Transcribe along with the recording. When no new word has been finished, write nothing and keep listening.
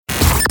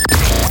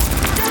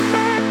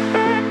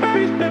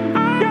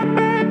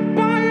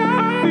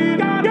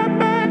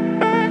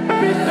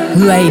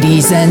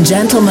Ladies and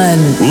gentlemen.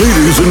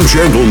 Ladies and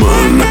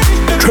gentlemen,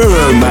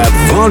 turn that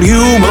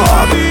volume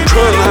up.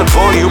 Turn that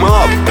volume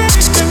up.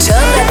 Turn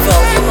that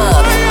volume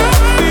up.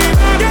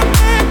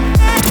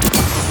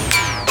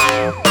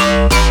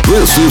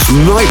 This is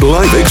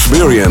Nightlife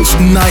Experience.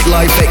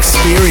 Nightlife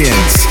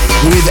Experience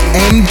with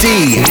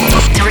MD.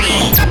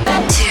 3,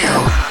 2,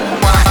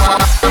 1.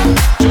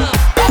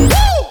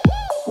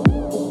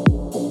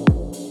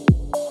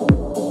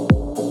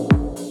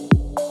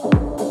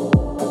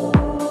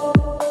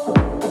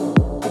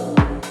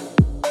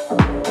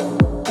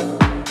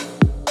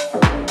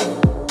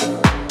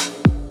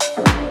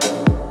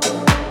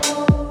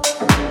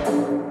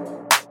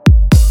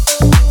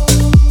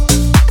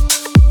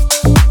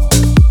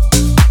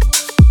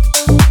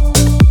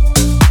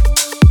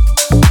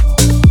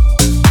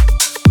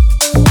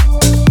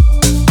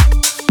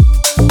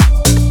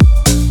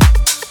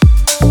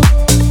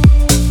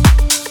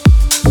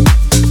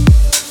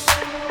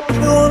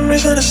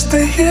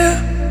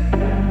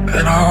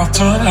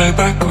 Turn it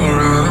back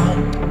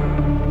around.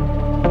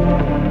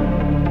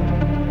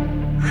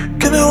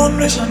 Give me one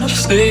reason to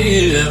stay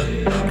here.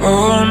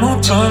 Oh no,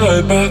 turn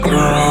it back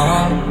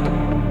around.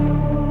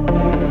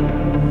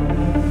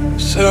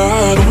 Said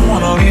I don't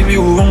wanna leave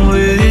you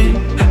lonely.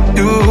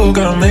 You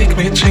gotta make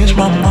me change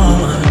my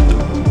mind.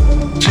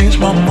 Change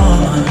my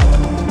mind.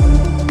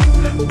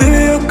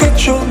 Baby, I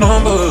got your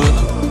number.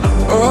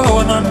 Oh,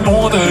 and I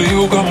know that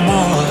you got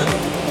mine.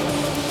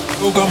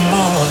 You got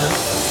mine.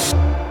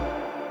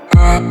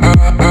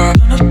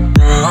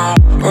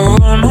 Oh,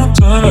 no,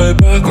 turn it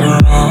back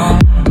around,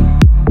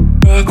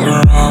 back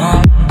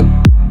around.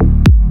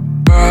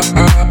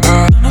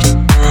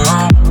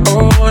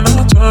 Oh, no,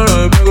 turn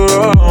it back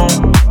around,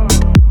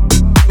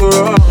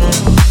 around.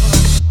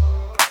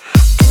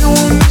 You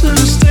want me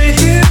to stay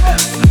here?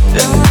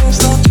 Yeah, it's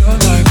not turn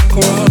it back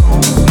around,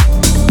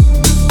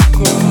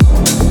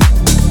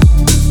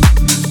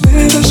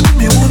 baby, just give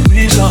me one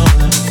reason.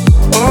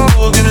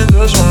 Oh, give me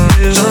just one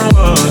reason why.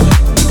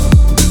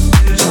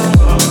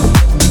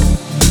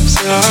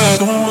 I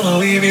don't wanna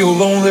leave you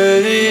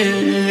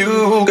lonely.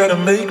 You gotta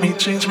make me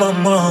change my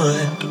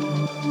mind.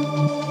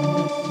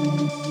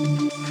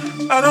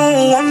 I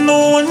don't want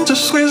no one to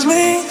squeeze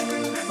me.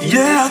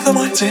 Yeah, that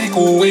might take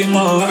away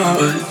my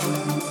life.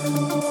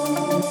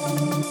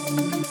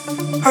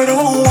 I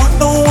don't want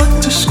no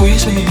one to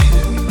squeeze me.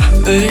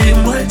 They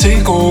might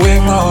take away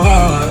my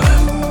life.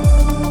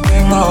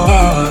 Take my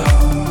life.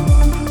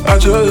 I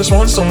just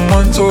want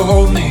someone to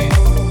hold me.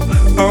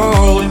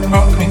 Oh, and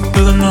rock me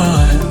through the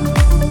night.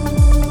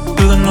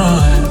 The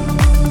night.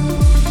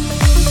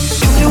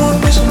 Give me one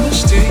reason to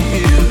stay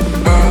here.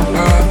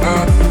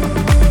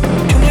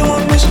 Give me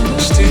one reason to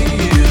stay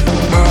here.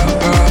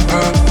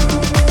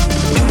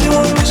 Give me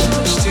one reason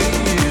to stay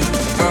here.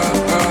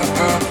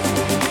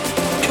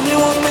 Give me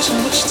one reason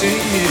to stay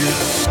here.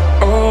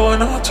 Oh,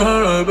 and I'll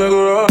turn it back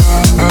around.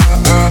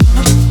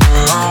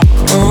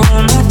 Oh,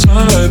 and I'll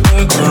turn it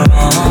back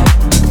around.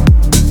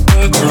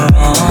 Back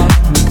around.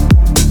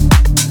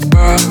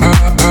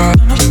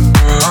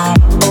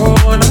 Oh,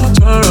 and I'll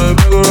turn it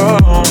back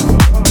around,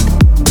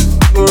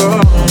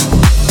 around.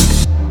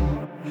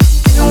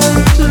 You want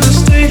me to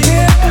stay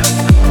here?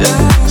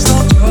 Yeah, it's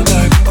not turn it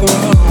back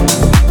around,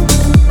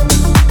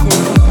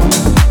 around.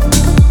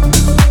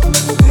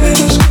 Yeah,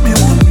 just give me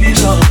one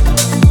reason.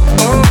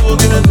 Oh,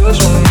 give me just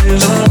one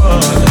reason why.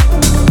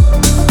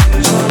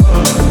 Reason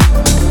why.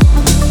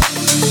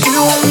 You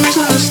want me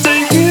to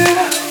stay here?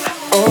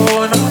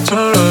 Oh, and I'll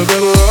turn it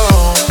back around.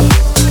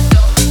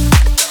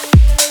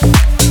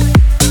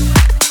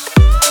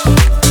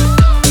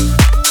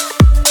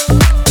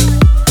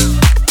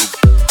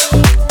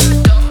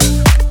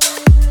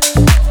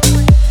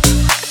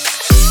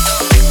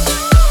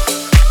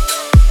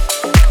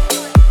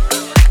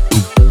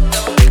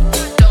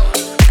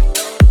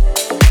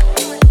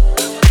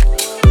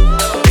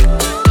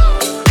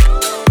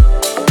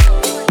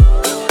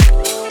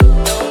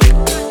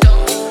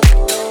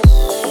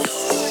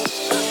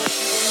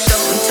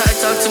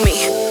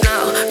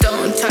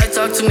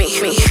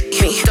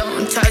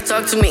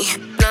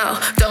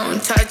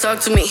 Talk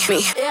to me,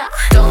 yeah.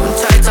 Don't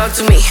try to talk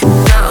to me,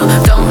 no.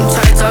 Don't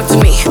try to talk to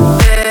me,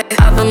 yeah.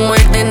 I've been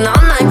waiting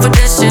all night for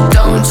this shit.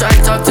 Don't try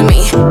to talk to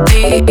me.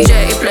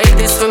 DJ, play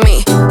this for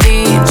me.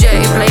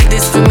 DJ, play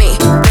this for me,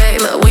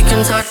 baby. We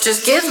can talk,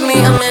 just give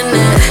me a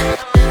minute.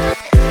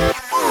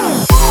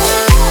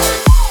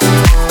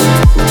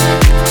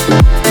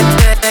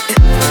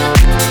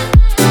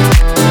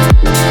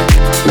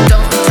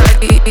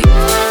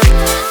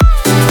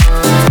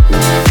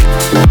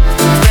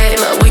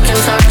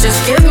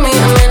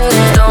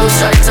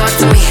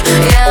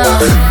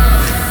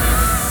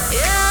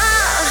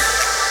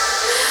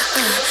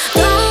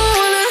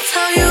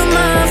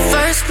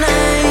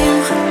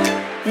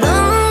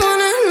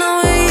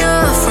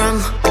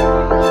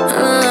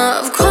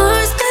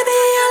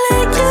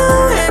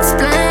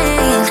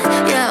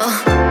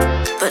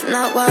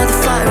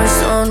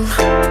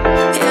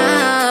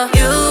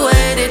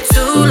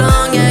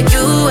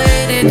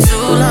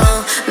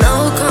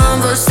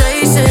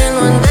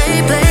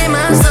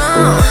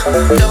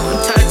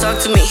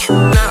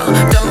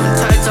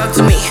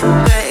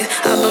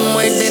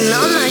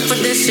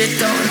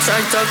 try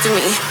to talk to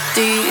me.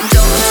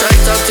 Don't try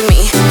to talk to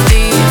me.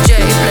 DJ,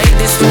 play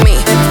this for me.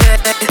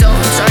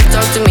 Don't try to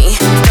talk to me.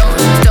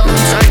 Don't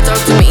try to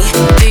talk to me.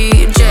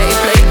 DJ,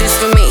 play this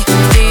for me.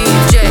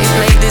 DJ,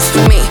 play this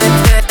for me.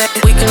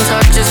 We can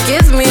talk, just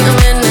give me a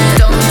minute.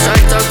 Don't try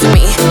to talk to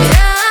me.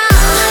 Yeah.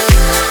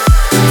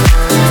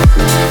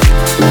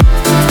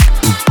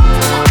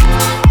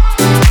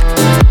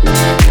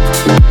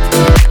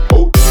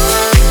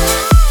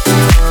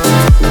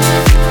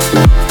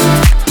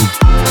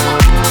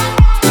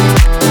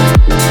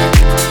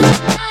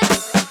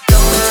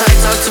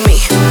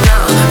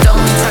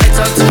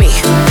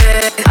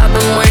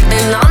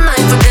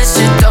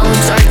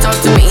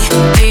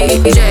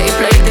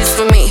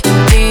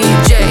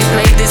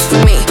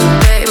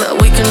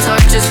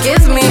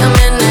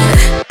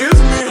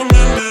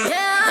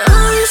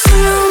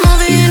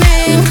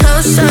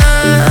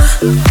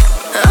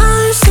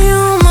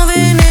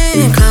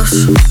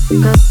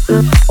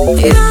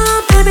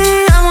 Yeah, baby,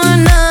 I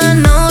wanna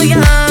know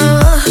ya.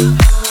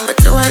 But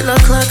do I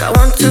look like I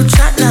want to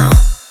chat now?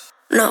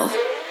 No.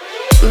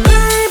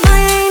 Babe, I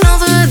ain't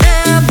over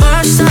there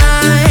bar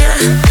side.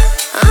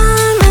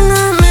 I'm in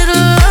the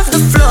middle of the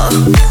floor.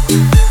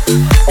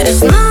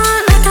 It's not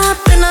like I've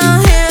been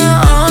out here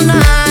all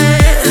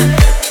night.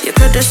 You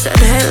could've said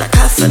hey like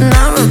half an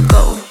hour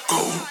ago.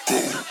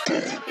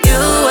 You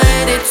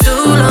waited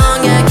too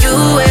long, yeah, you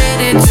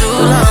waited too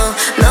long.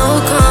 No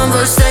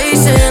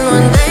conversation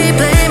when they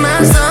play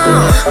my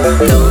song.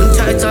 Don't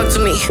try to talk to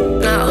me,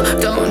 no,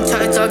 don't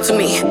try to talk to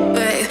me,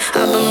 babe.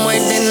 I've been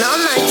waiting all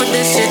night for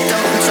this shit.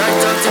 Don't try to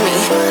talk to me,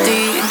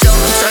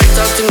 don't try to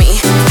talk to me.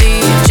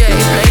 DJ,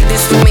 play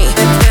this for me.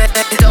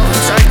 Don't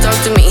try to talk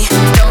to me,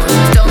 don't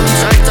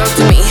try to talk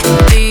to me.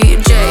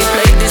 DJ,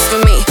 play this for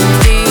me.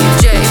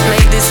 DJ,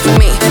 play this for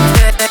me.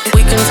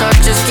 We can talk,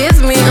 just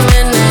give me a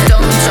minute.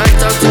 Don't try to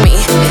talk to me,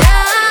 yeah.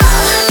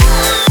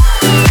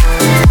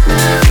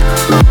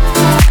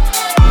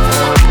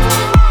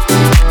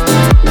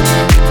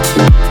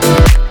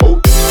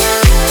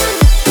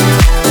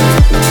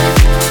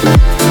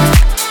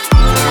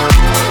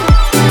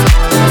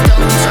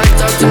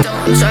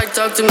 Don't try to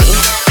talk to me.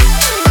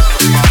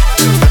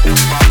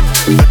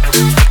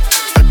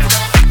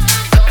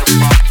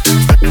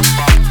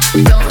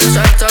 Don't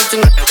try to talk to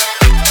me.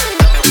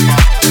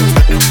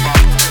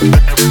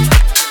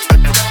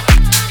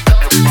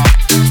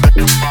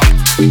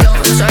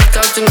 Don't try to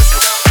talk to me.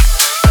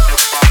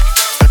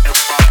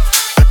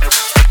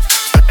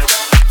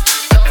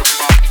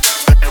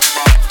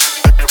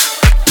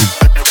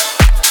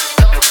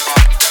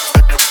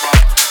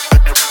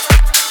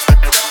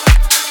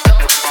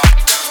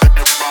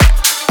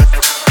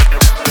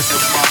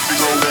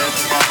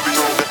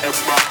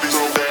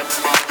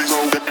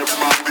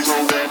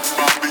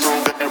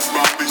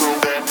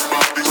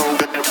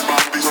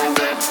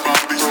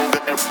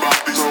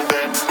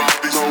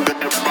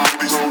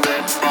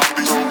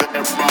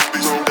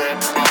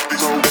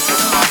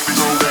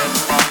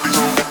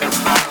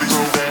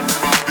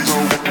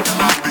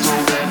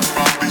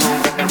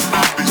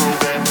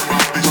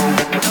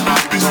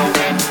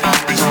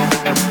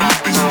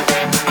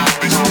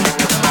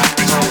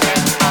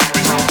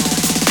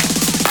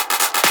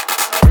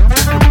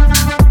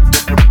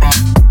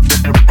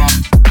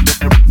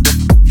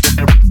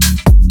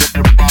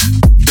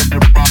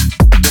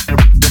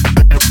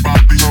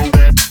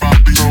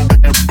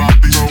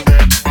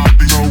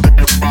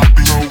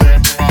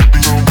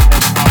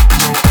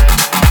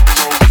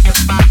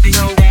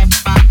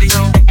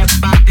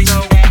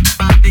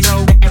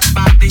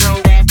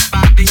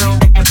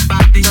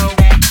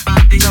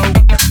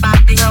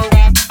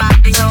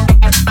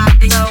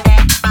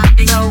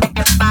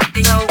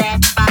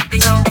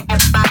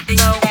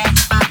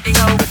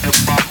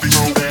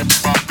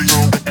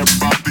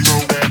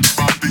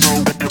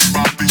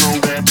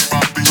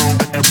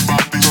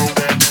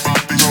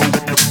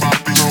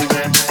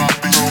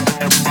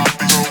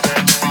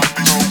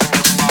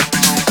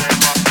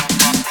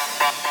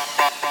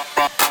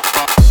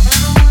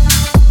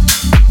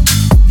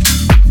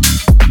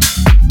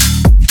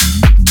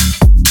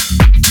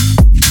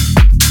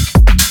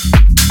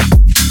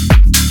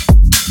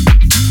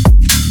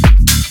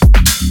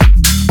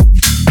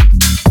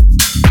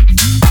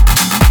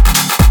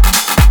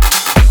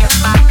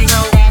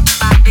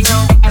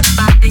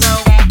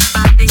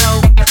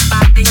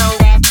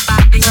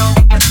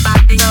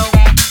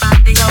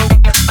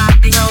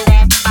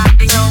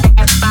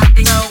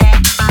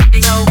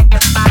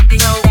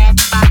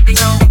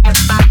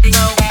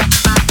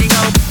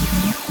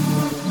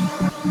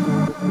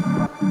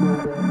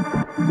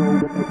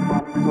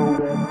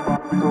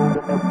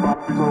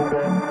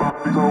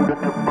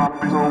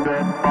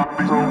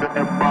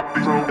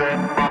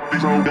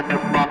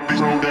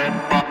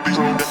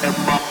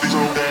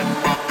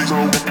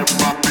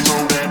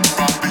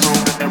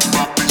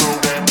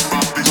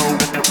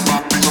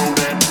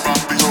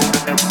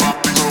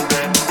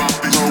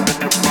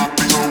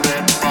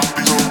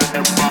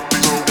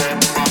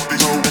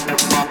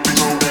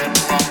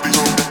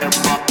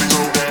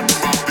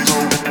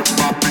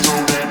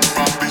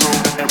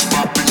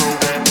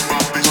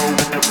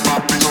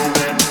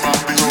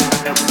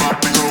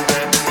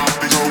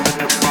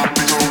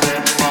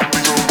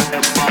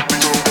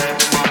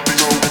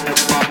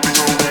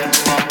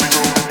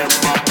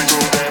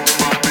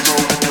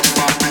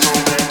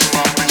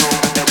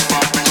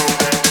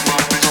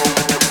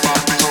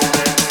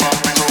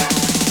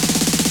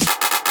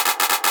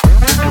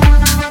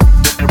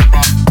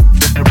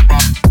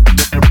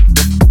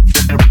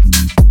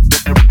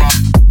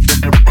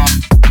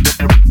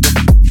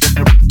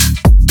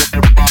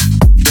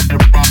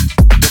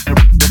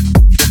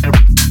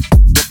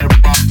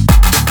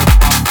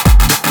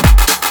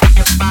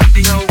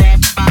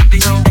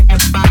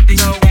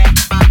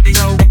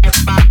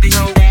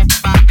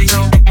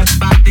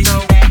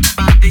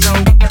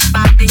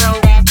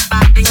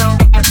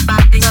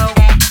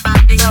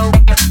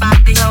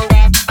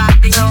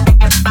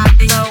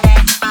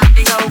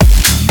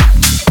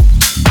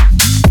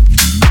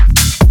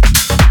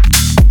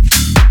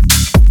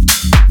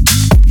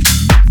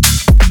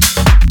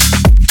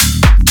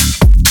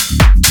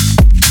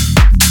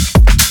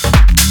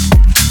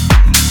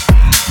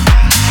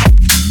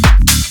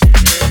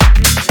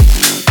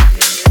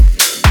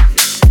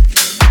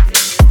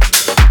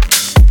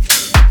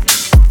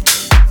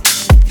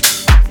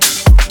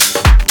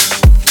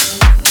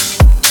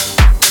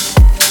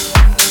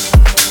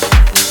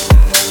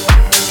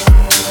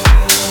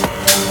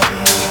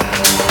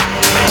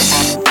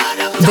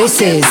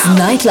 This is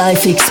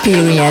Nightlife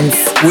Experience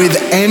with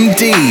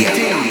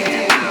MD.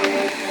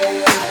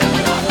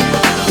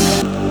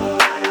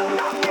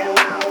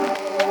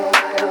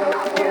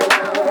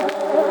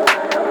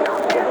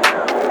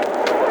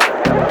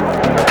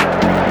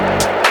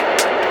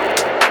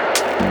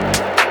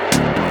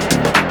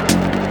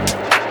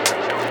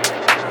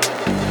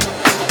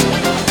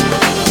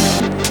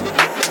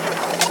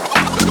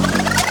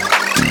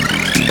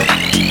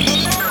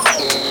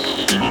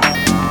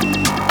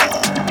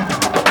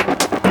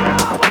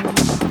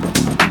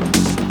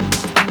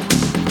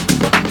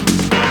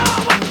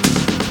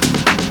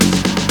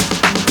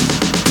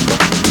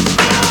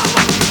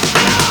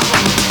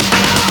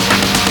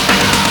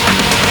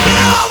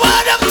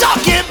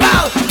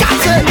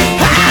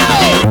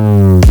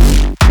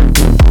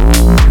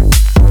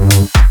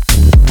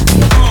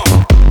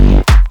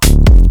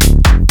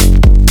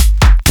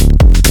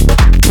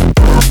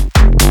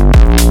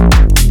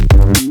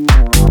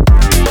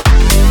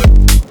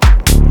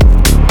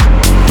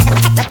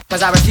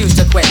 Cause I refuse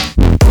to quit.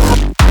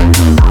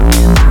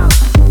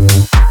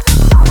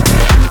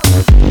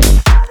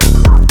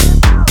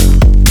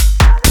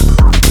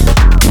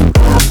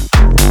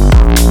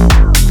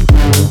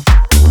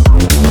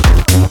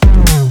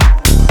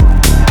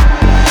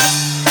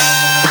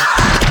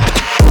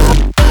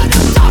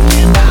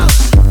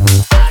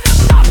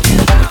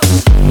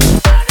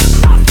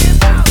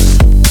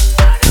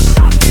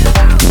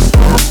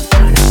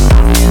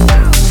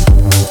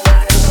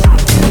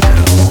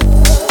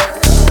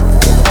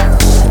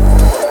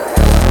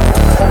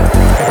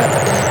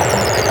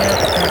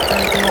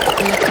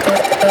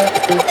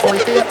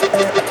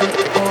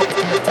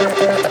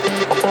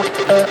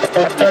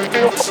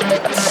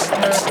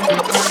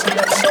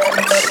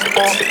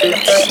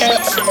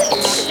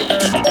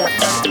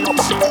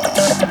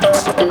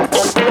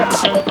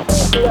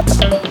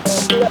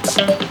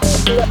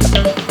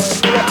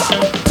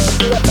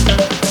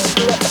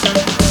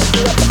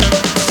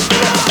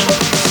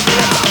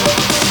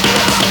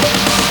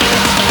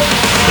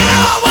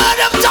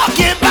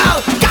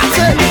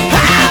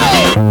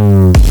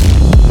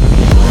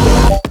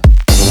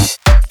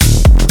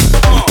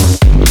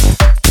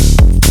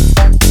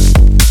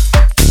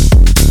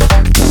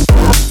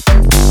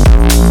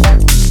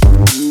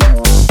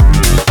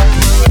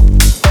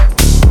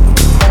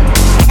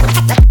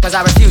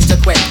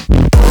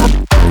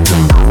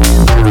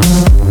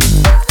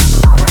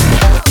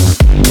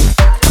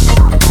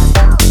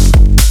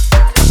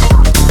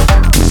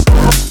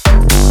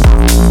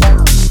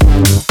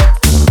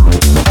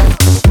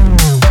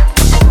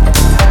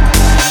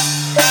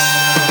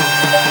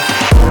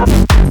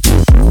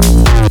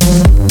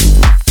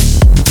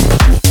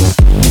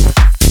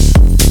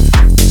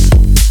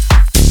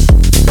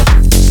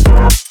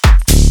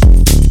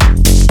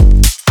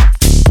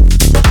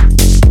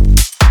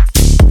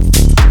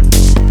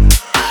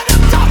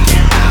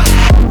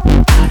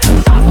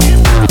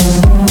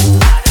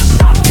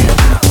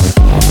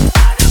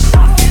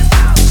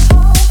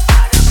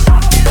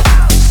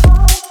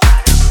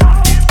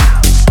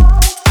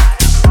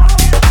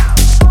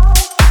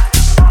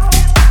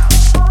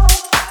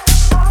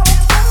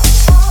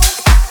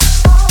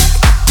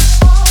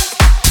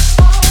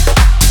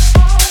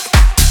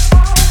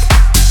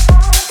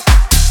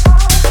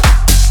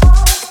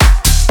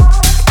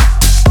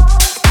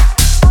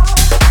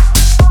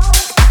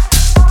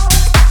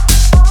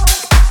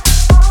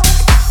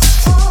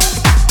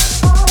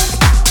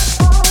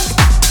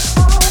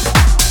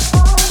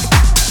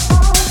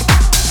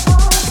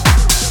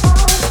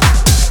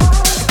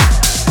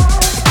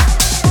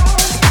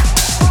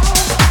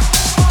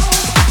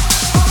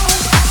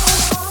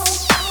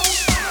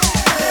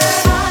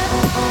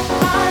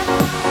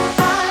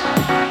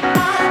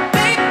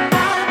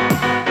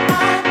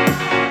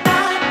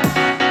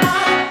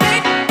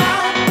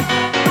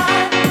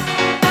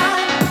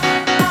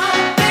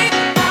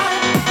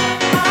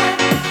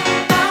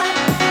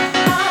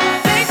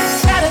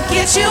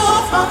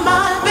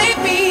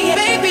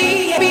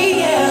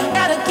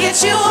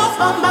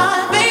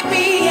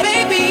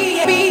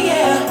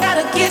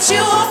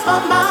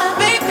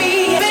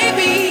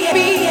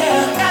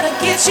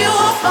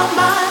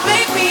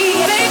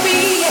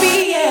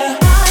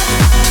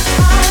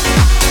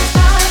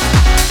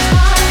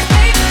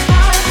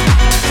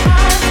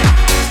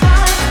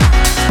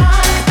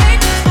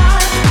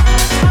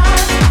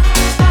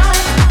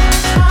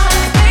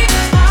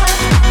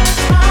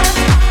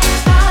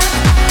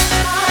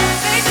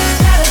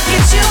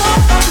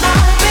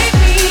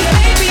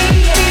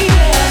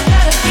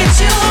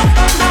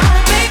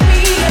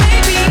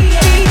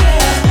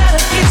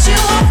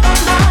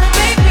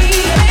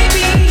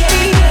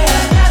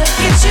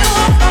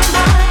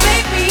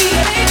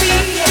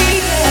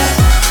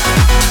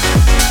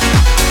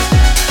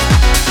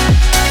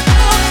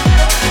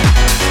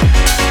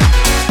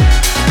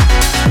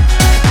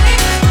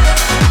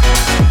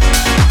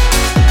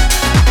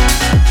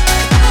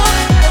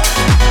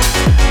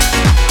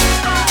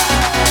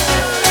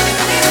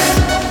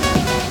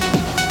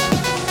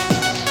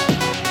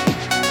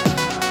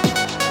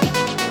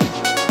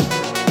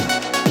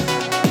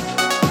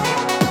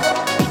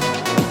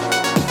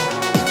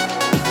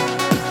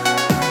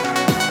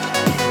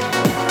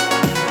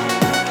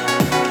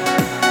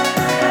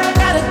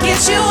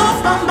 get you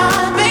off my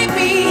mind,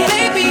 baby,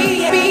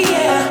 baby, baby,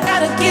 yeah.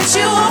 Gotta get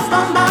you off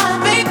my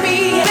mind,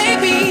 baby,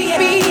 baby,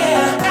 baby,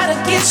 yeah. Gotta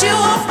get you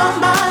off my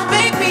mind,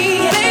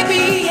 baby,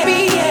 baby, baby,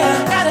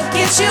 yeah. Gotta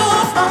get you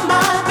off my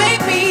mind,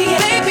 baby,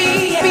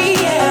 baby,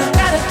 baby, yeah.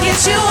 Gotta get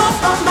you off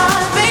my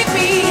mind,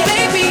 baby,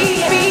 baby,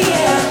 baby,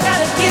 yeah.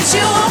 Gotta get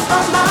you off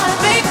my mind,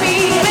 baby,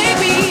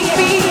 baby,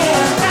 baby,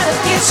 yeah. Gotta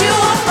get you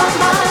off my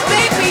mind,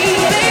 baby,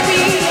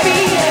 baby, baby,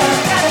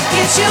 yeah. Gotta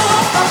get you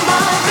off my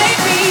mind,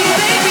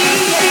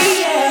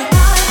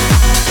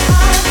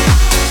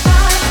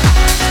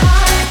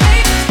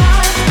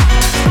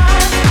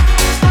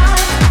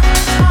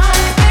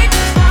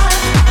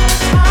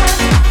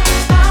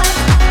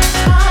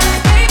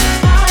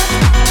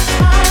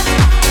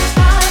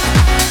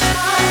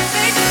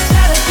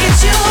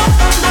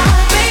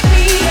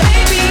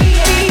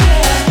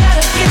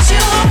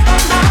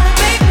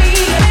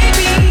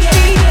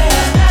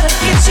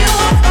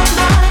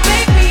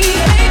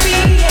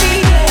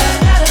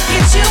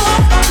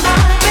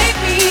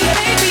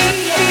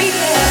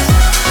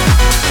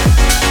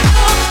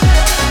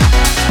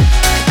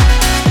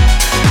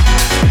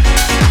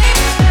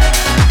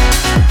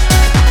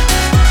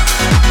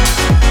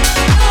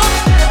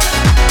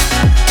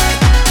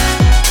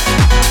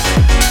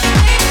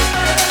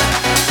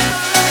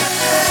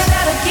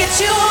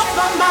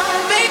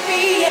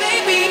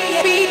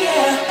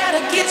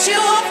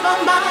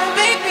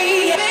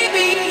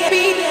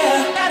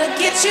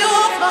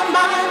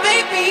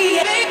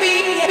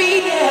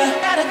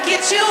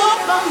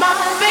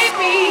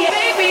 baby,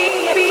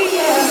 baby, baby,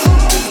 yeah.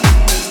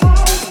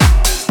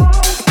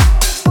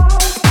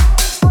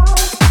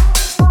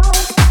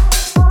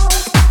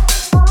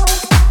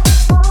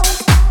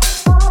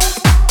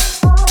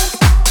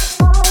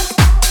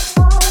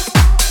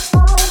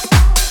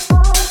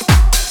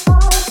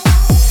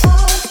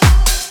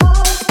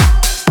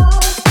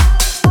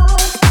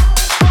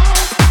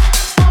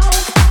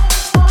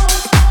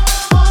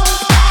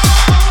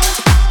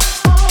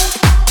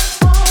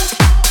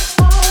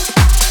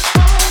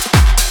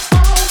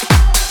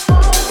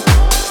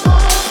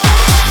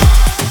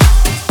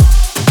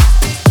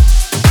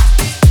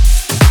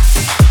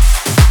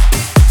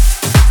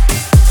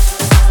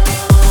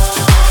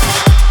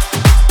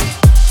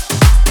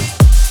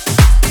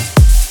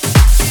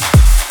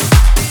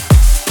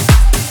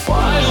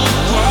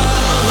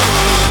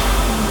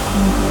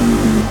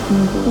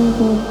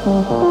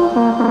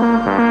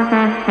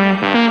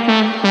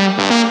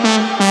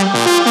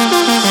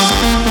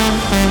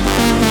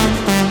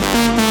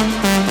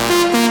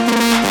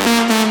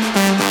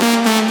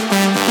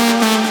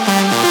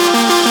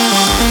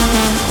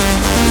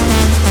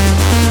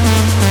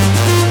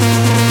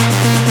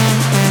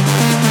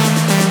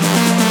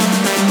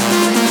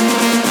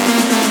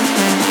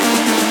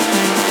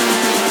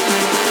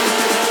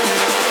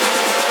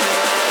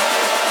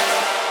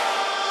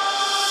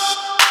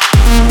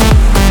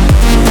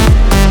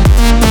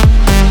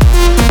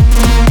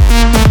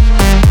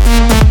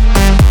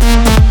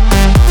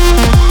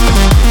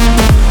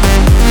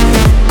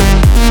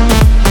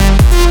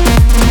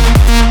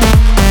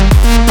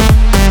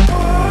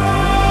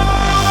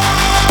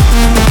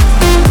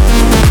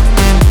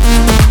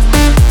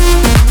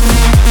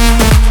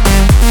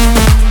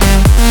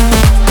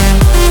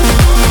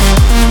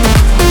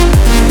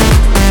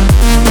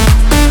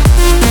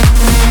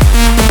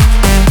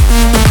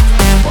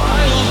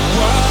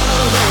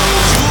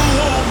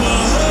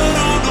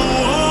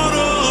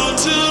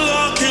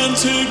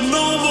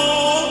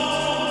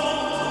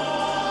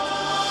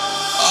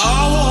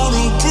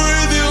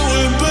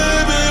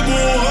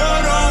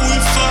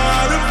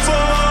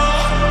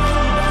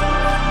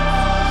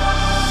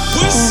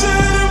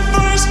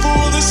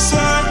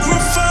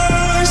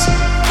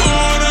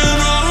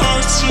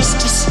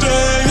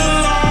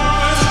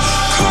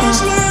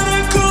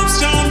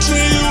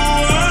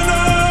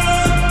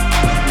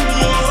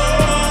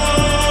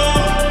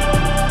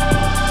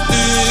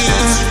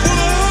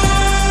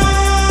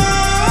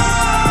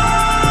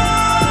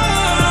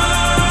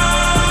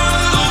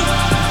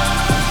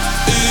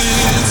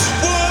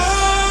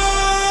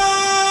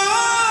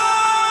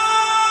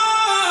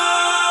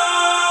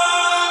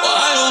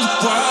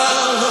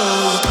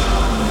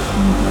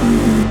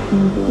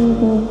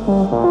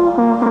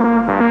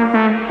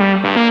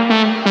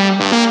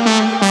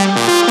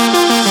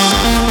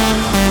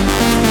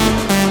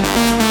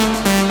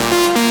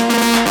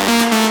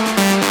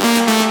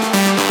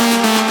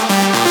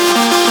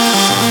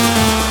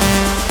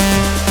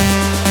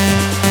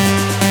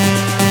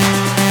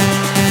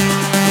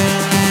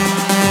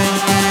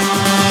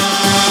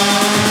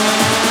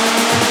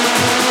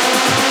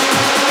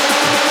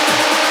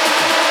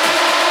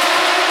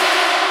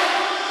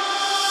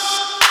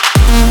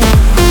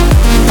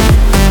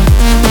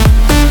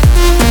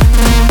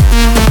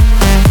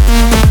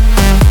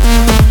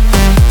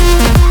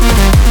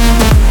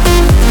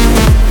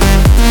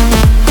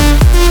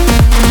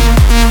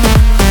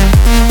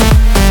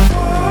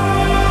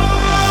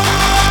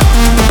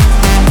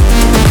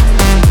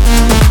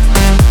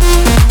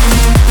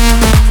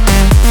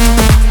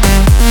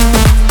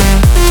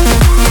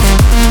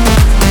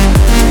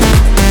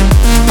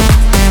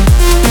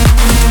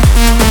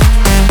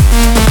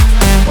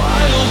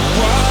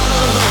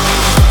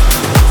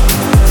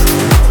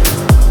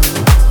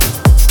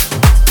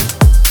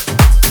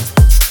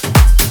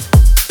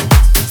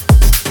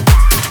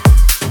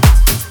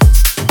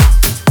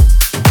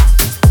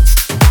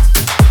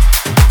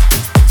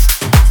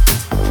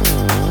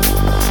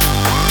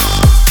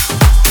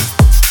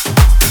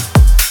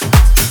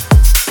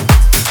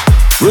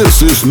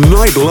 This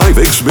nightlife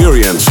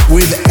experience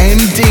with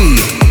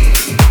MD.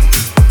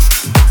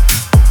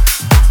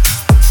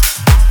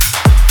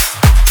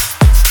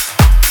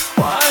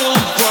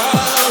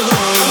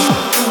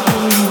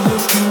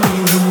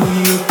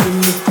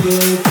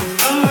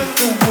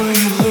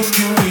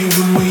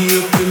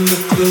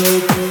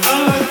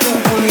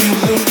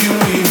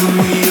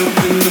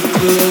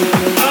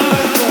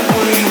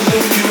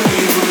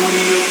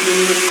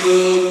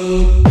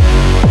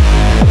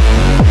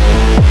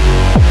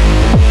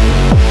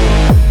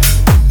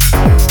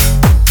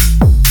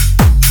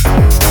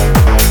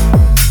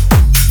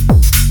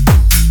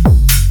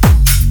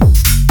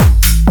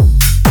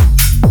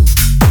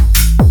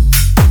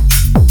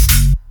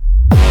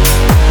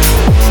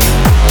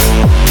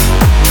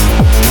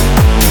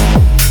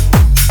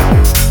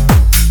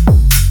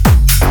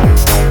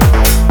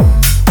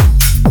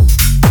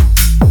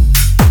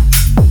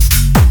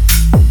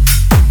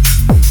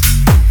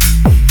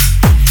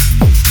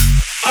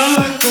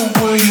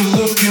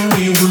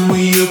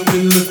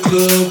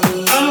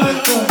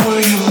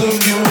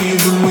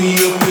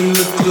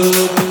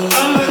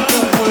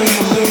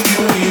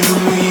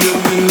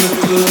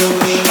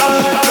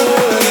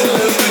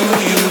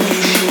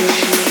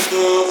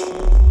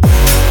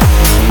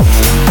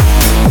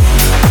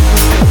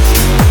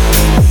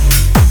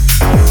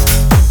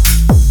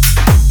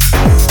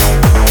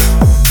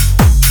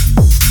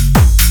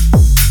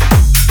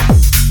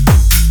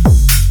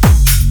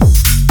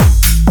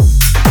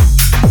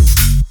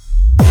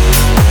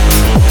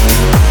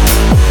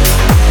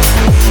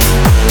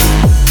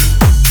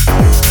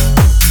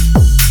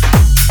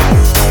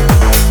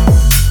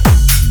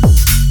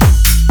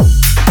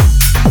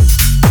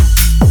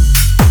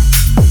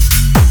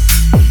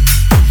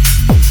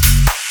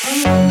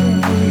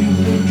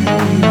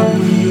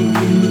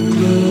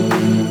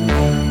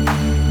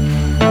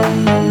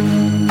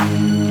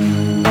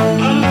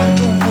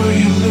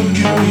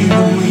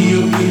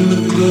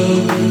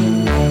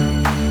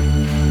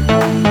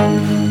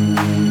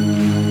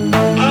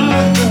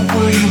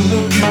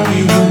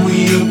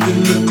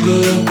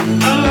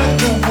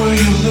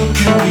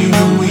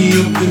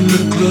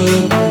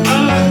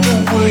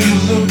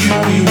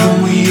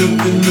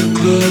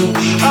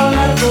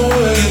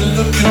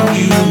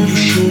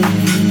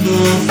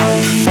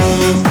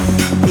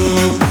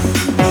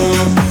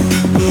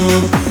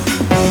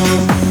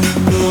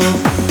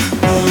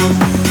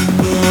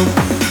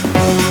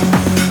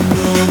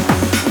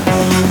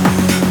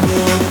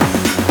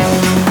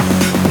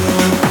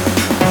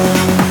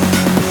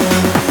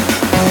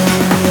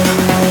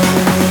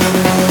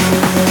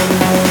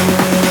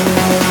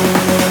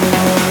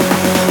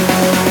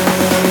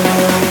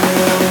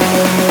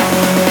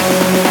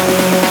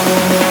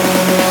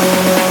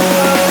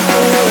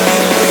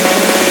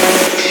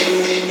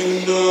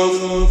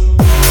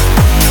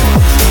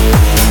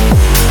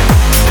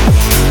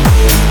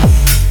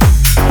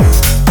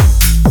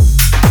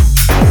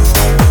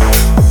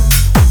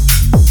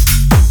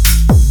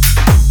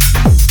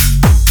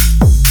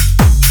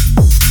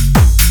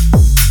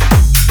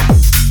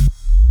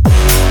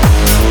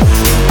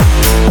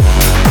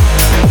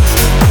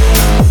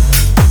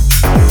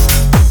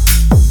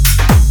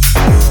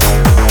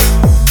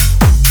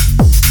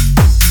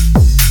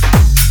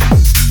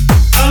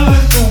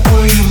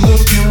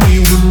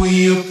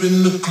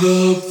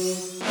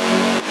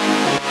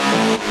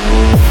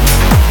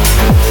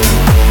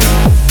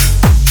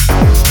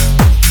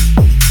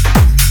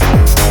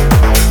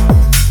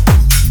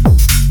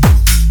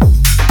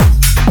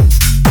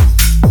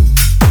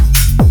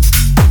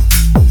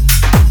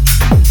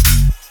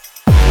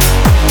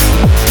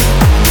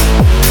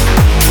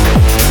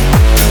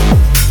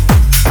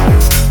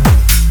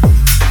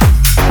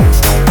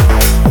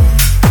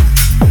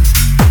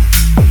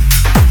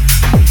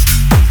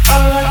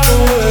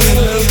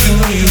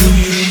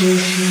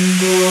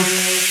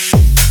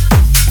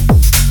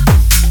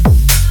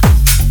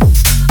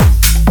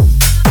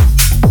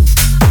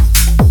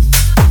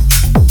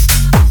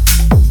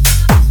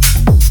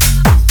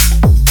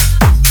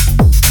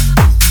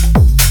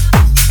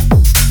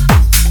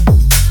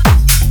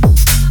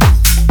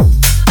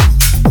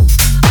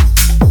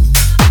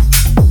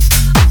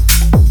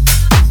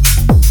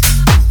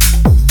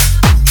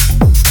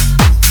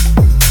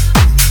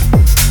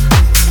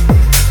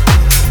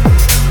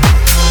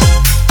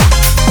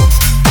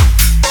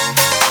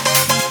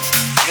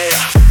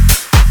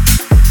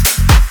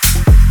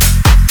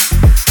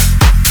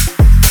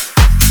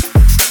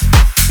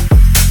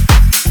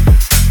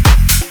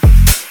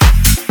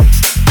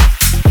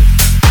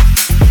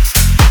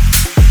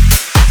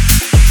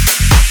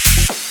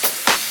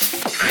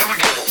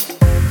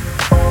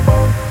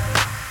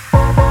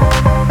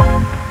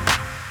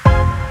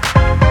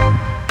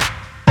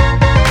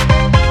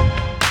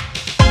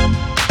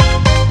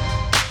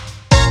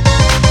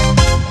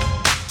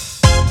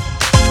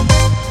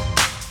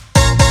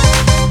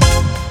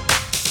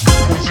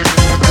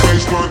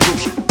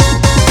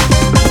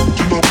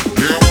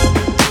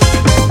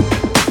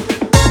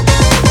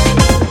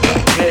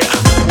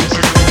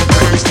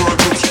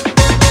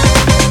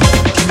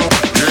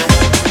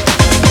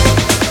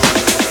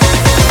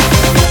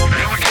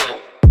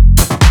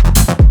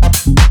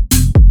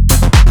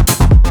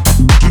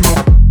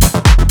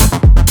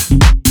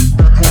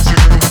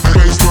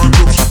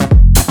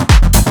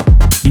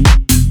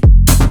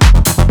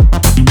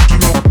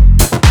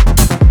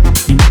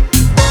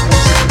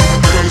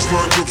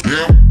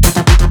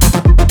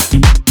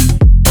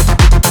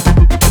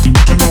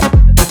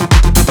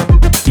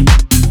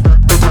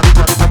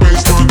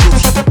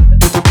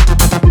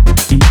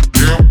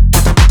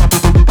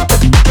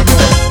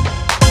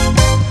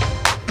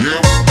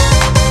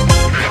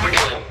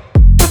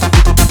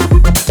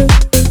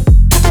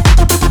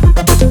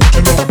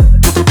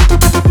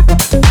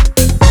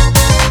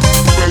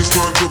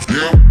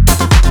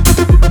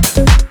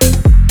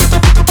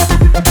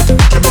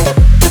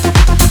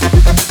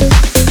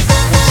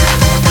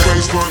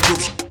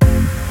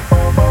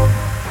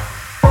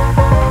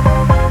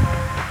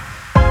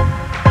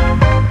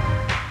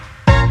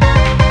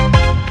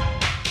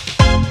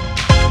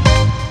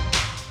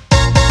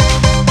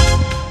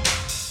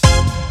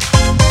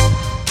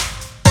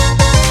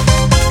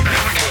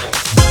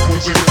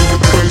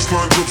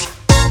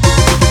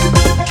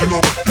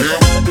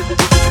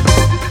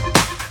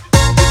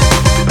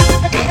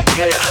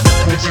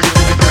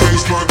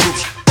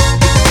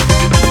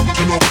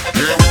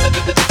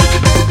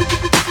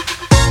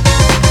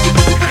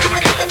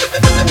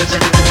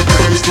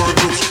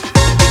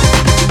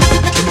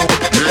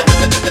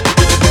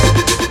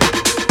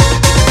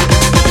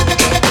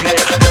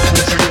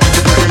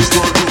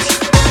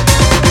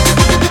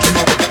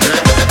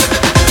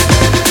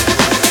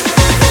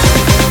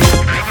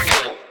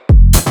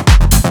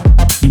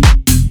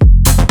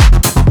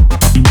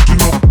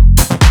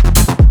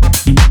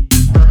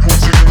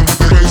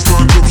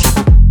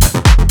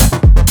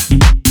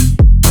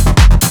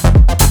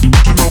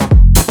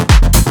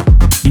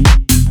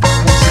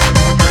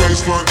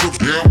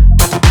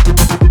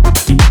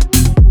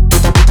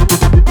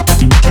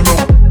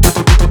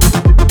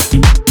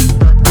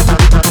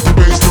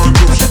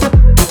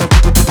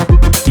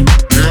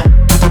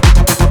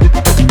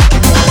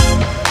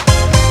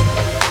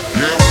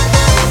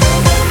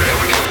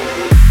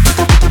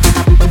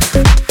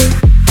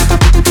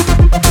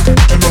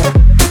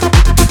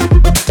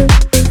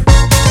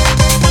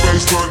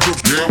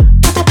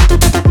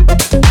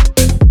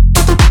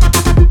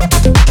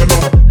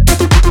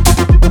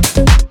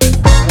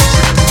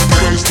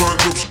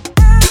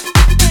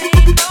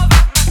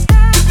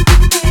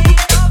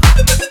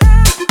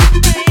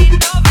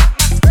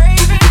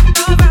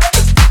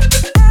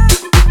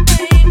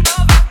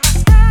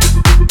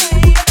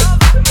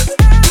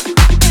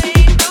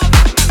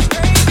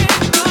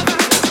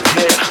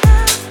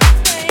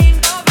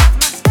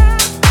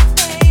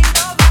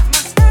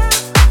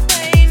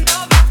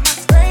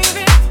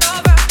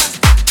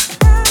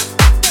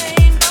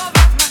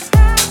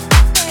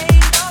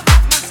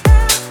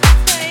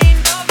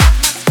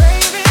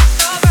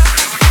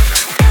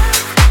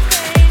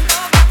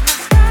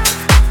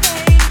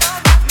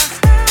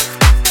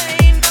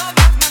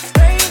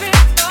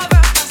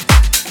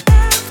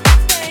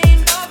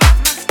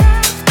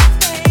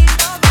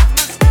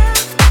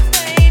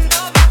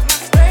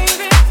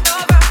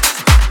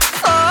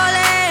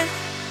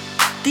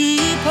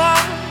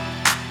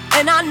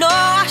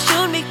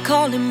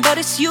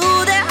 it's you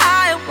that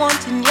I want,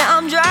 and yeah,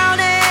 I'm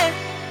drowning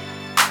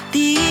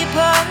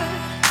deeper.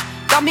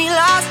 Got me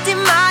lost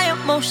in my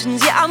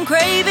emotions, yeah, I'm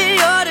craving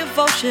your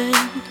devotion.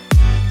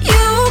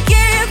 You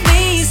give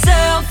me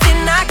something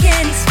I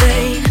can't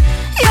explain.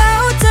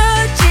 Your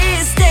touch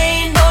is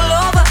stained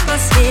all over my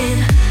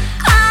skin.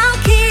 I'll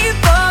keep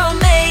on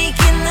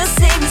making the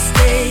same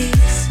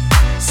mistakes,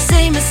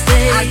 same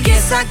mistakes. I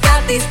guess I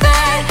got these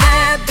bad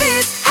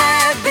habits,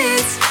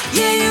 habits.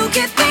 Yeah, you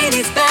give me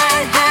these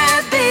bad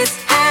habits,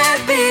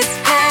 habits,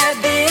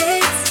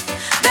 habits.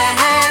 Bad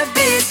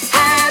habits,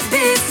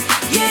 habits.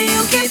 Yeah, you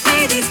give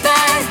me these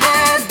bad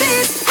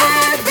habits,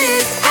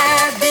 habits,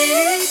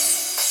 habits.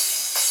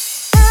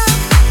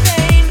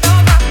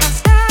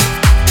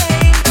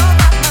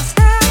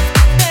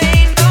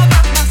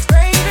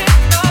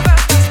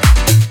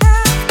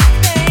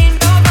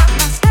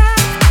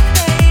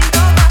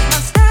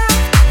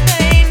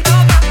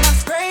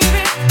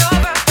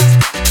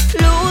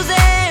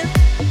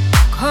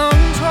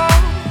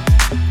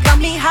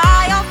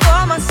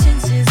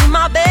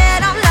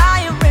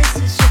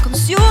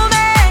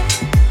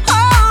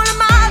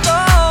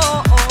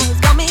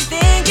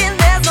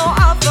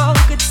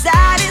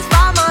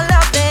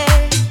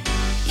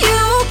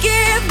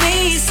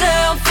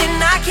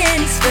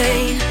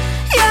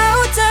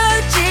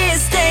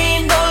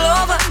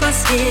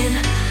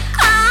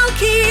 I'll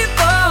keep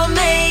on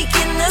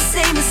making the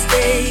same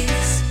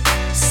mistakes,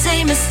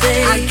 same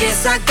mistakes. I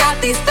guess I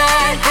got these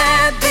bad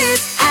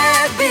habits,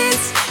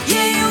 habits.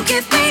 Yeah, you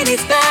give me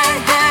these bad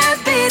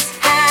habits,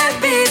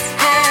 habits,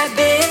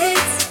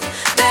 habits.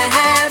 Bad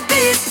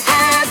habits,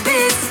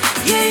 habits.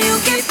 Yeah, you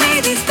give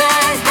me these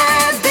bad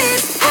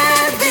habits,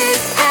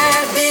 habits,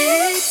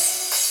 habits.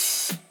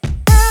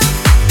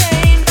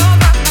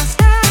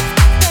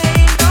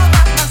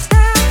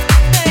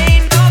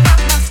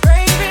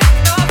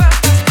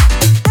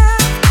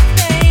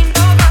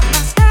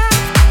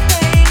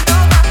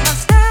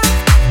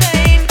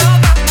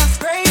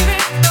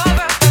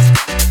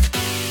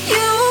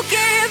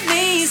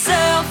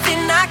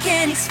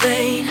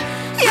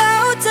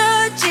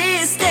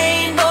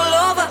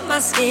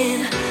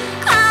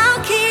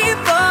 I'll keep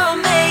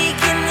on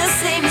making the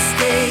same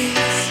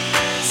mistakes,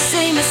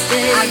 same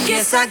mistakes. I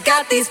guess I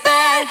got these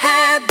bad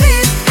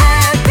habits,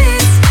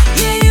 habits.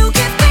 Yeah, you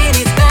give me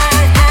these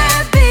bad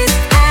habits,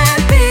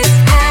 habits,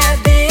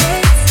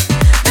 habits.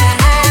 Bad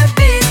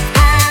habits,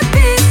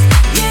 habits.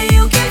 Yeah,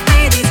 you give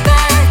me these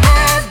bad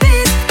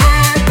habits,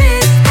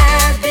 habits,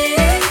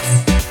 habits.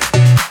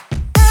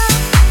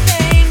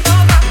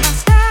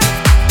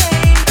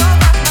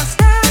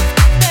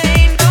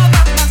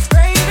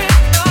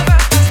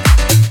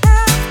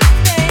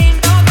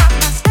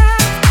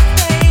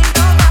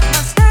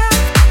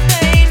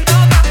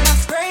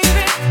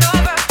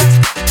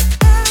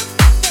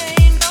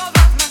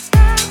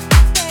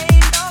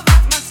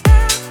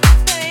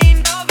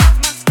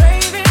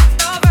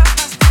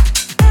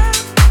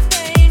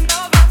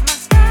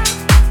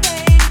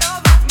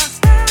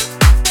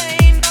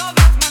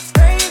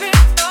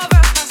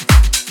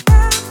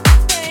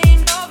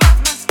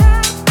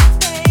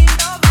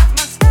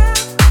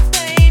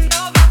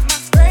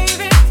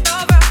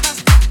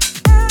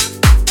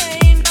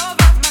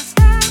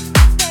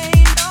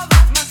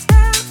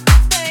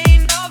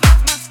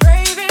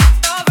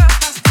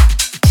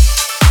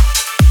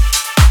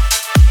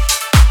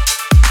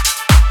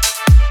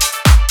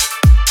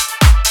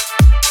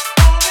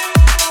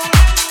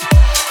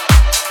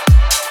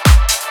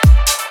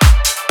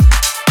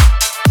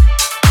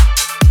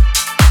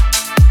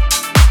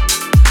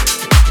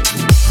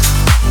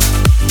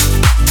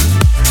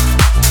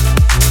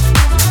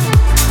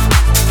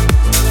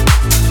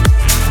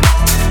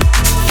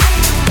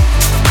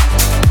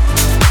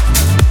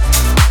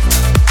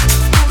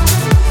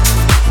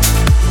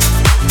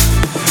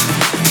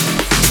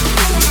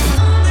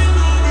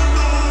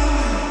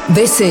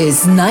 This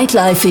is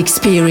Nightlife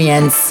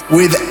Experience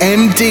with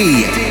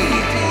MD.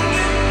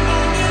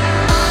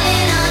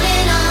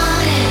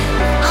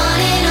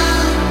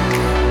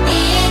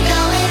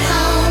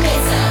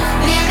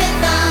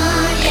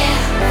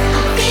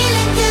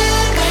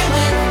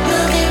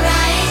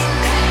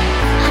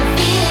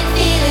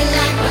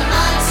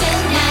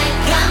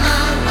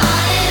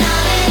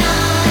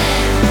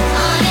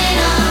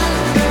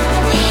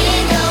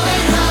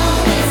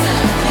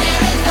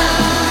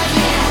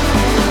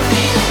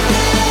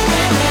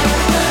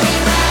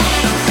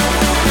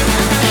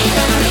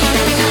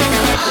 We're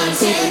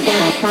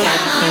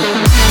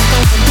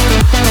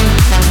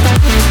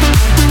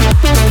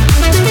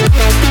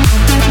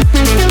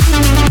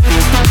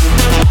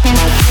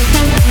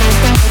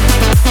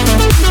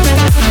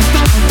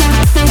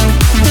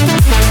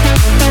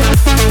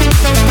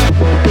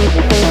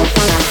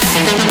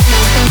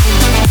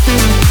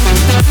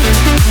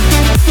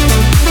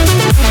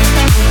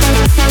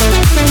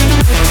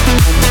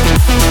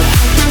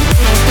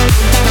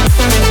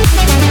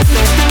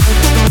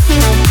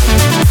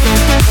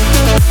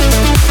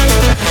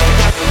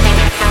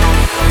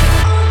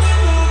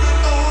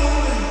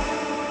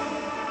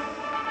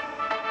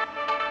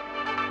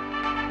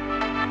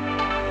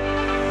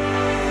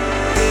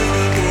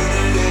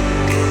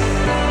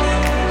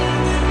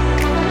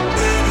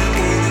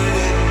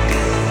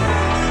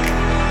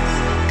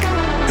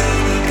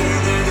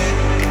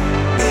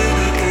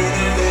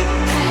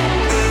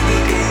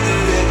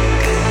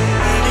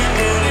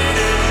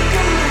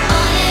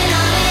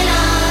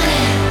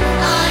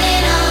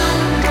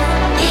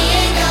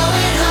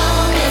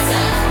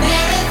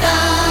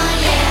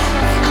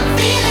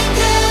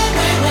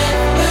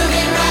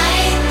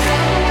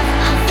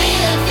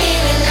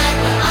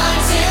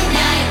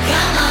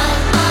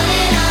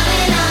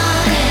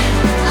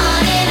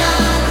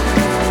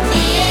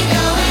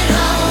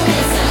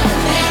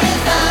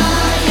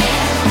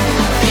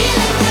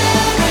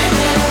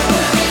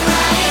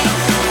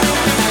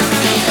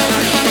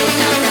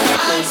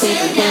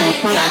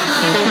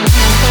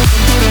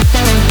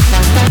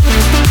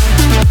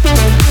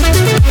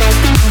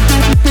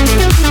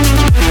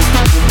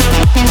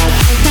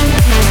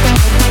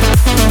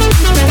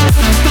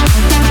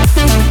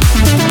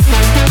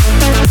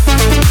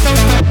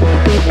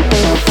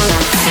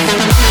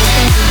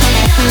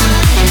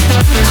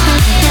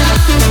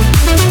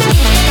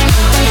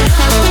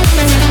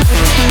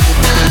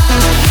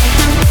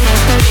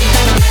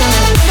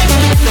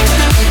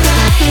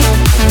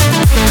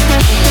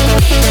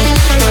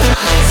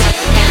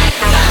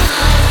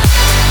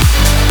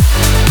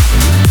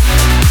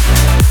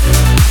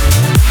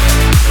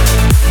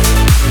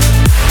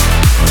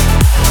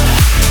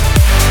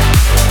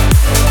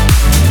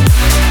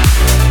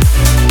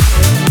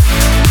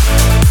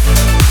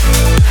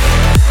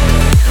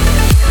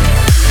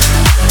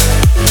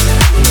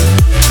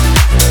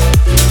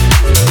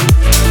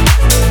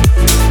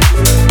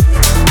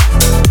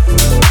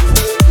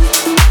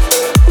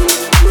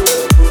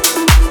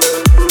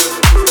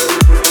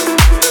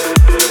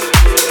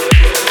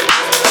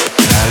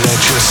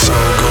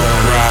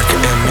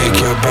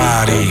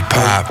body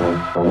pop.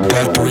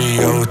 That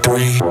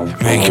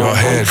 303, make your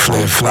head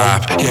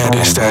flip-flop. Yeah,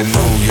 this that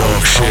New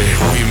York shit.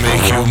 We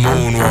make you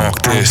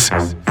moonwalk this.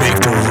 Make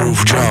the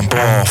roof jump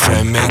off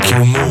and make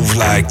you move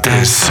like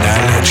this. Now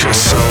let your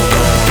soul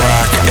go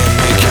rock and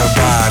make your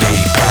body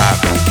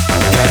pop.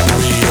 That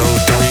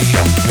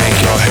 303, make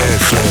your head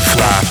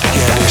flip-flop.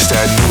 Yeah, this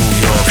that New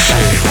York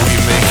shit. We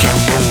make you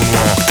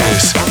moonwalk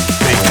this.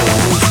 Make the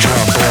roof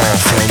jump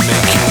off and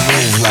make you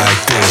move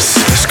like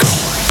this. Let's go.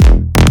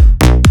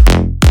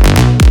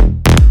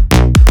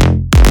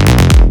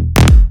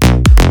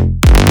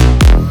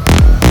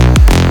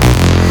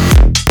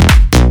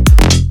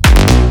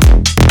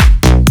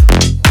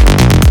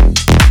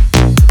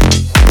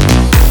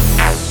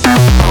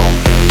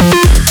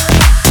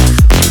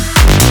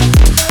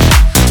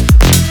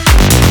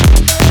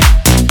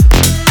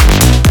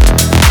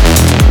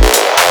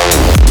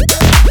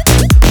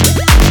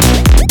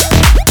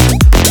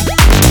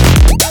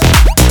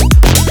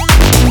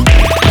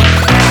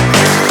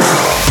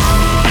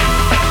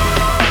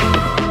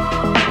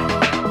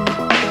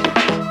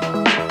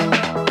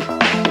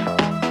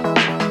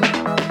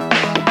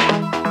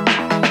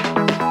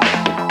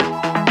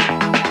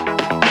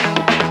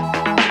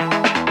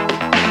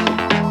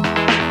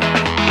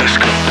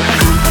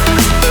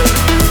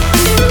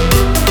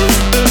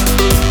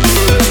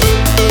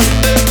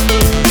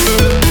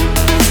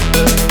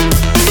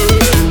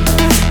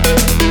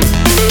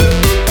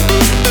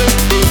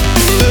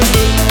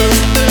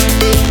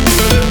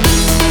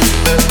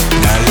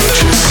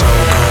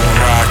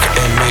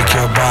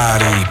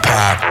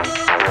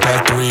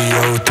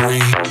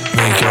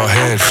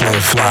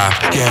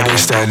 Yeah,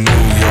 this that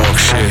New York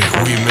shit.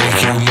 We make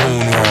you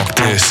moonwalk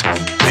this.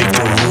 Make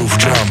the roof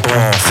jump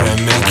off and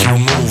make you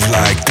move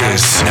like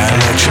this. Now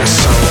let your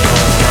soul go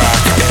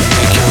rock and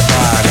make your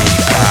body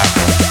pop.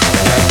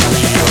 That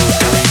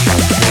 303,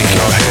 make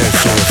your head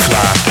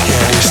flip-flop.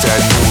 Yeah, this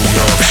that New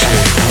York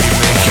shit. We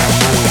make you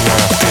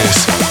moonwalk this.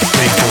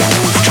 Make the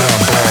roof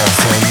jump off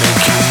and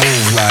make you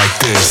move like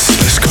this.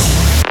 Let's go.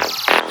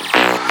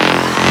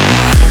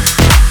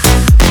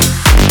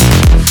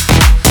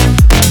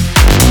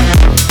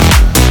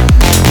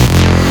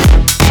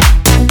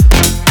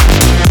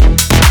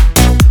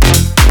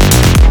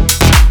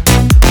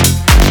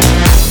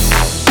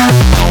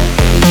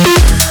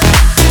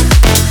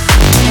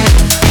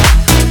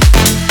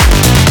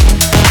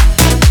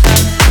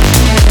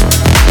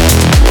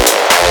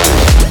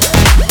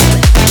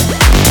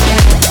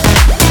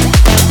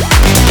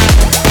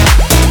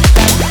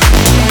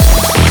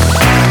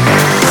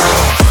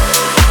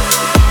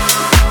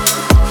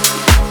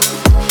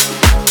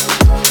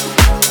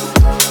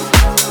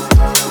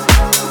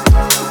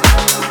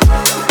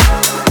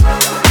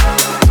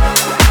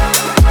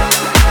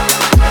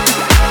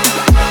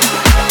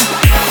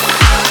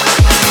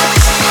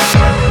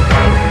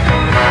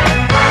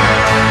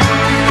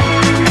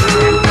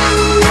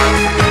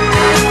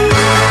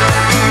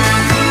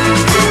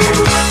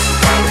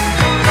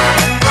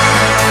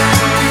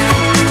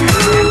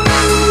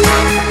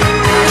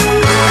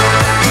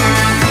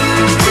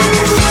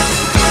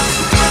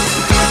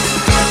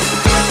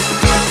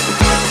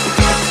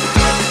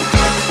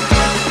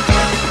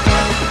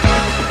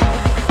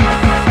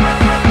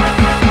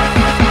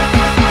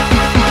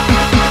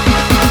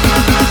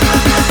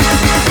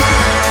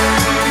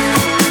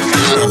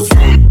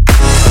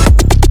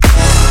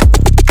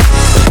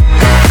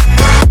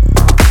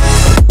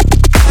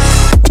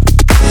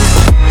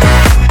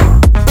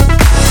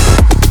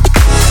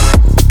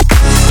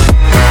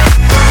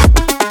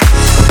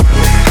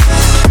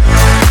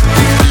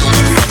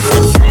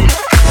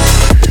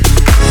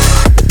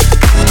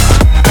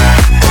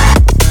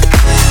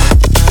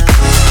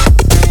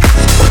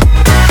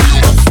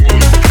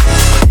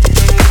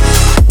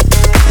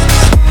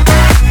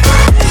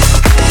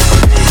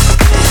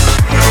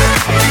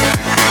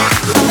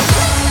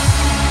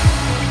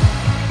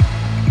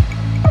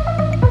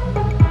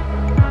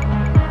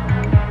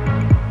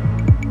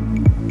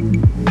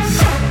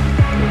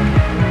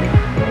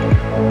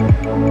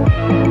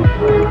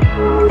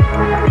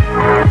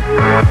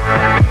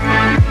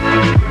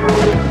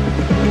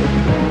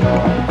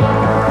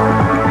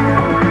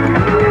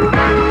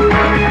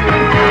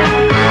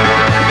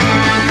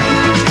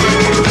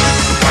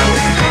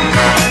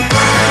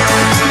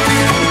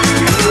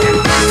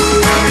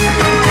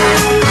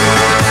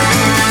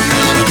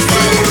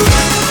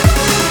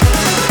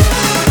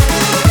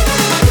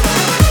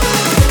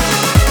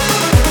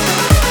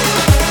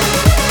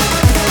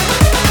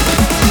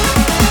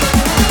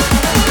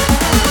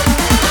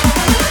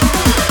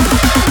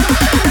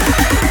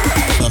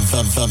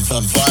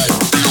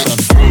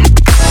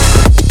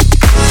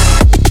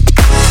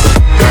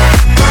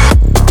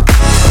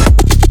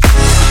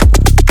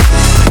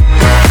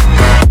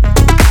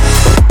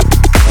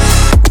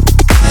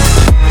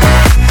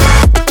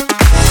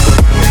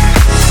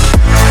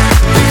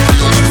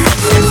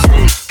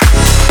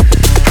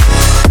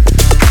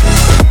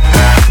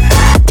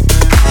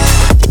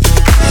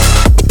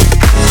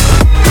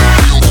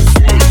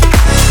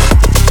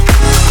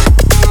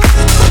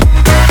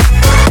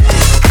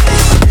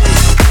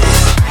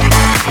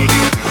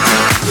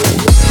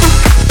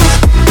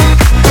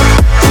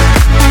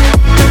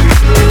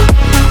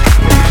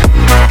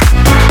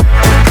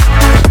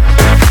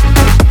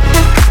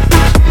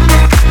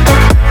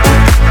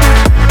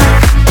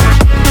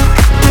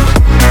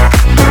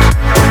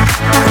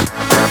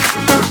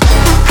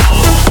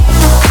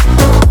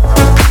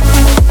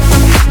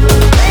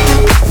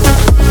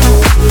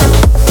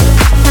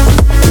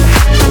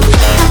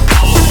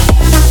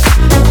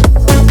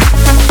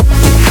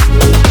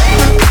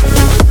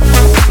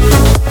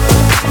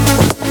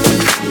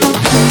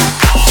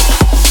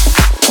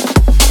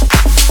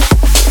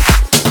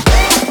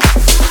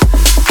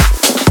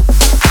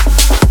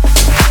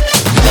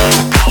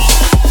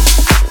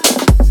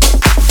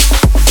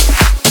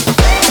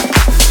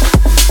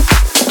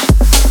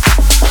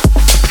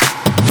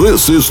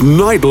 This is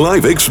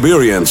Nightlife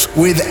Experience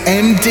with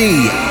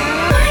MD.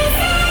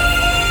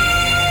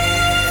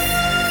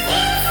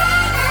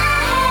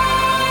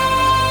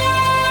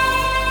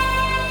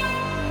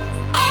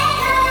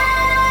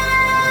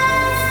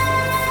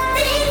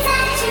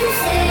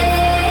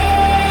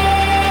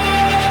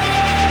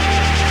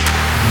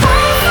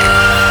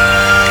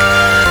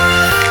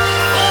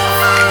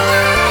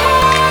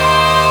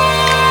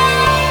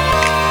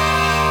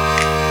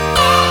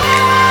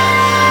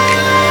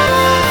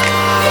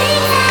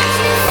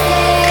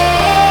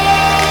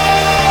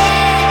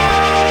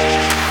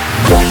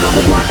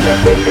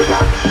 Get ready to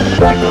rock.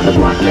 Back on the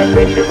block, get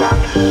ready to rock.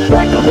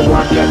 Back on the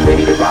block, get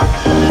ready to rock.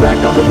 Back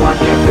on the block,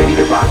 get ready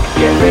to rock.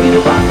 Get ready to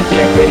rock.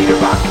 Get ready to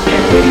rock.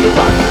 Get ready to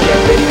rock.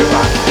 Get ready to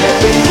rock. Get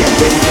ready, get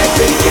ready, get ready, get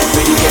ready, get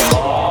ready.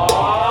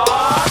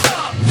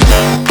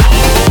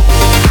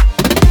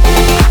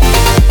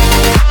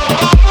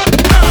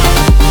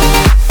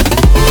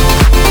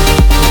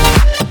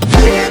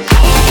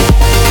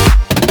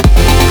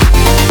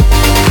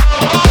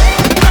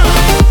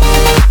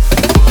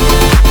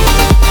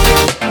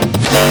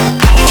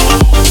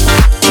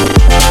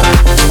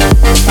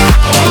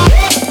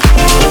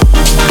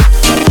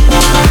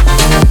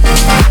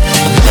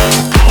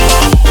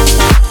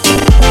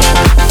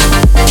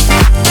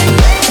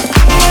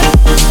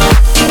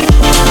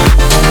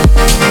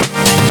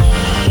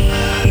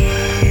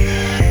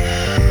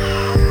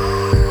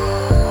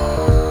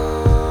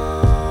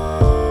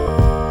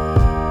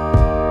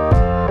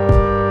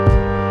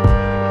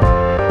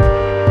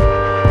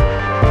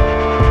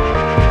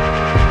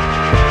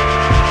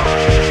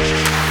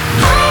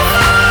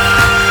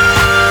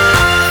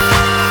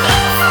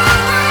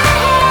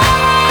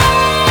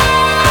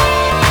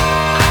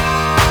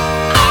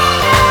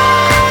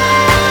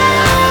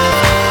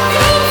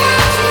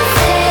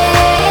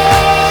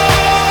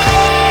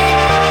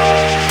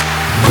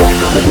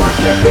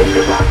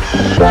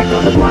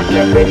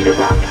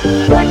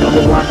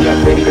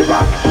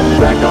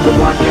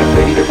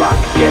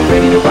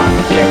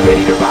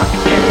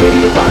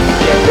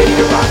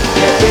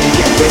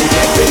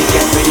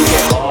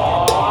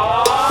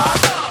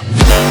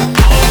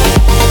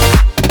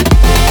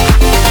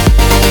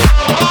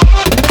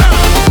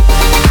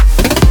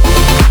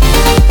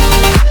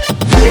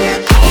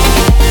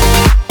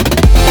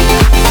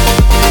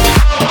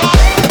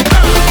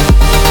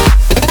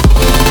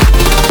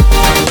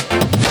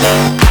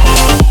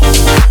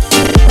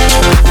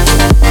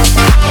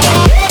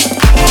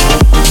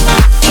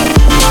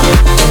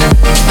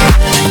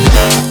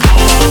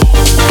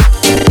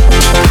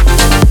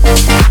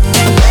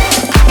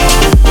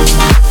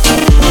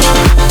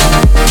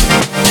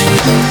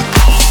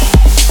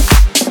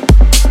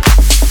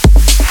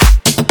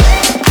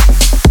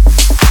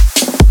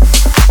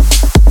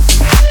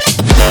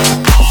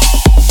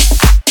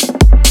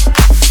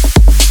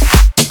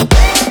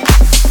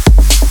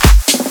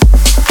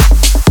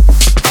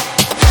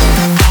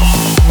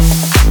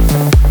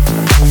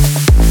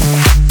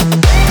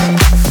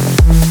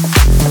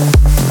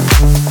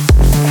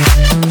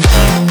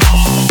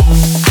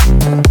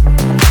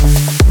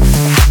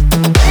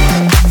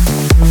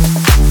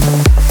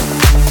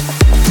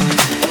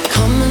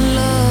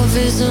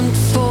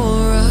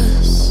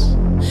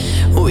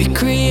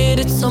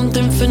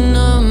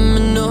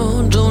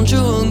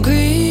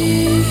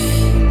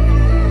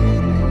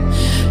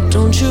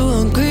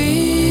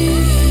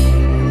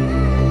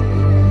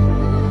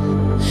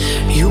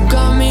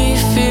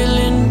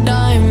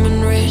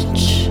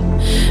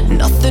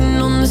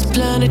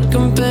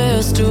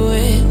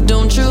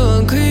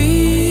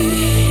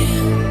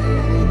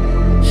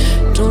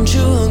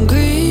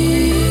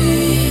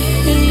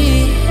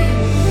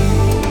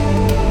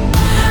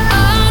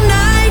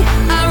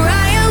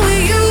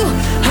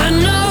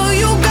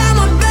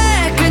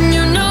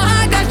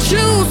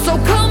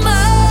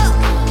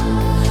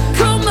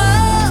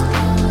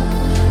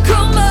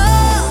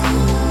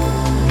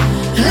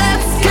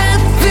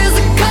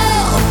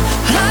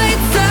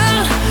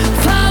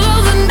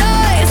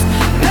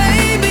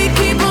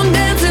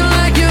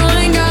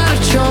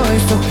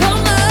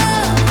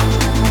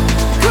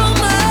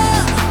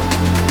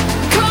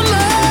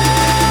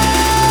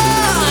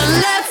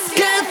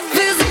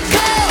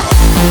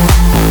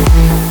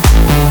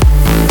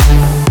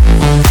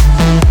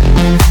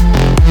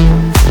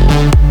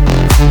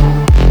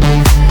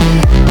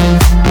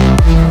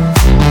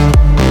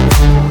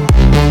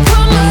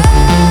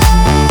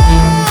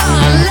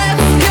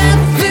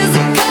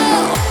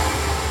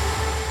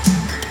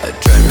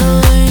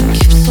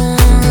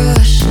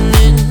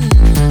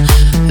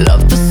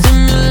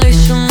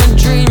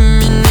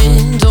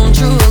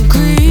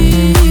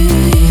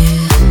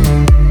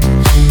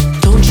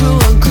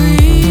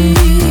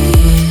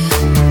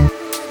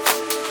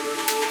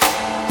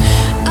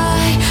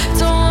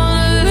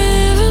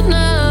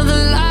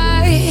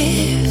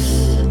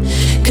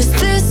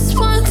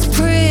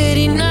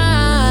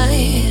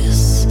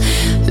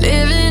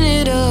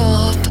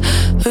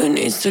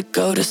 To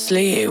go to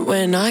sleep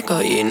when I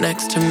got you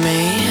next to me.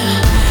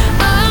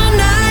 All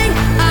night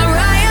I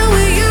ride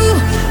with you.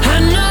 I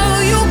know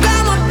you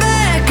got my back.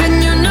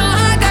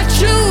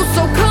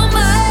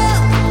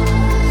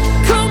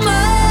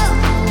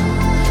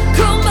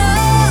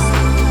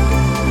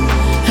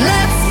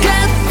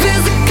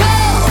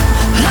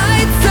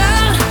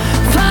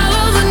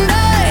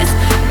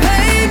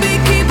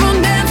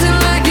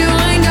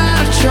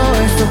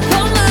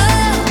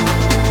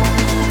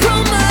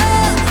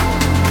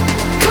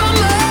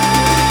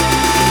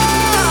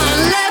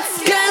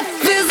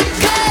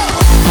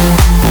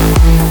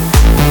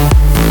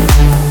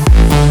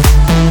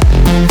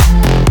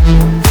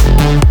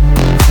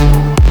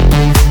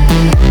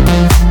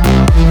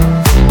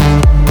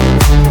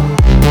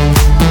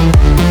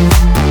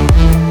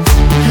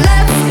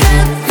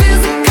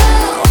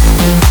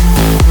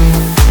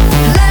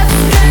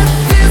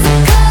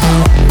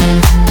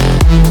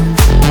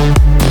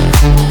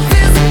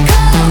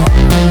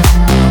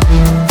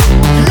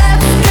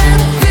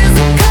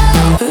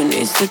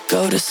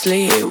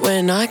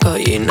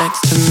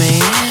 next to me.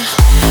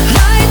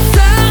 Lights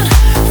out,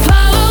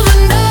 follow the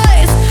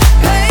noise.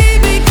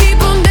 Baby,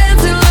 keep on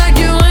dancing like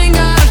you ain't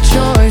got a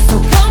choice. So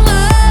come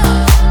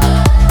on,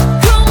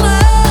 come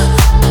on,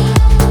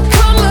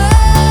 come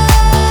on.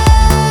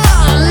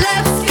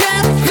 Let's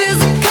get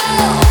physical.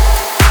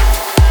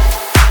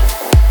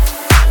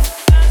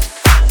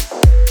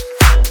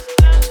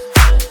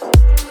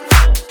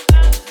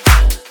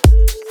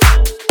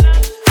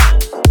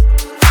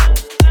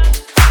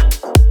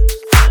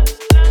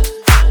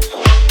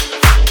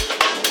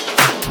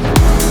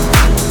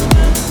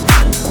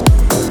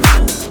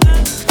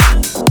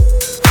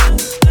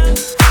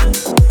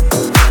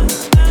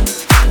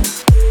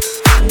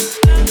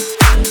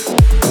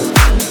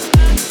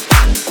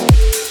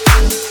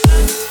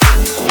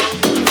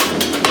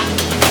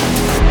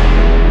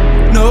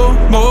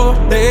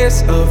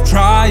 Of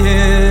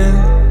trying,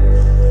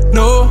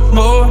 no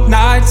more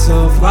nights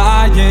of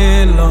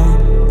lying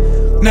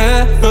low.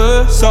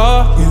 Never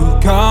saw you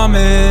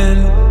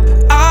coming.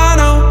 I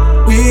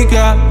know we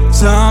got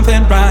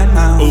something right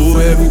now. Oh,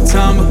 every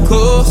time we're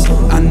close,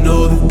 I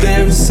know that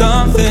there is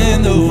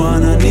something, the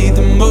one I need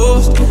the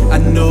most. I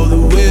know that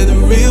we're the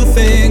real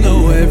thing.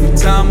 Oh, every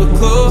time we're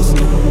close,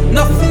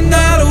 nothing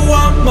that I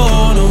want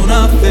more. No,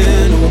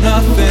 nothing, oh,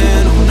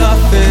 nothing, oh,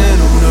 nothing,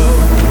 oh, no.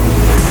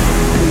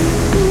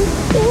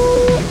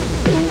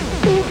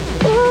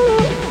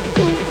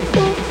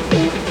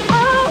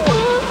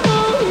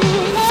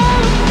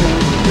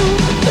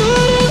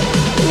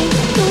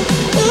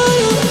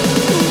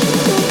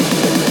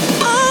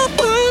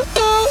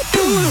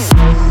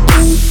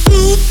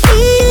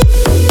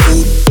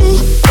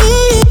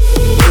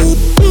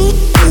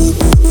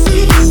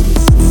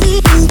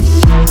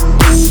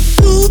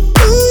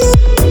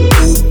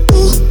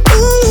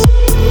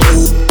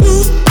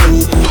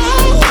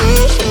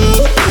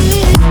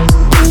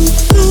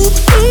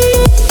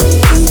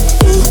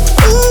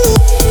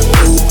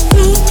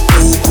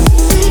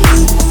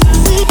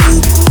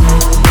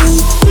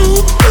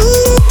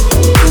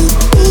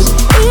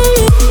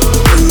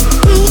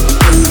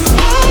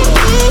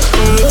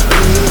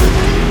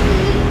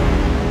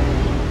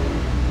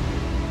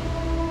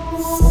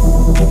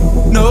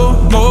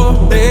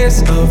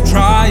 Of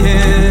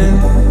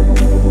trying,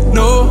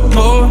 no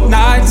more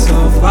nights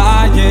of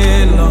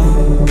lying low.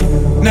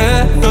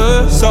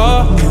 Never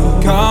saw you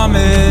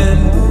coming.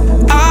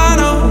 I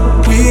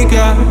know we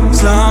got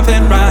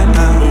something right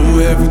now. Oh,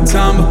 every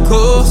time we're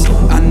close,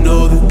 I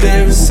know that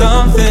there is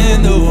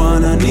something, the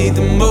one I need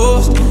the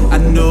most. I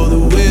know that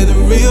we're the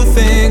real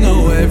thing.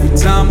 Oh, every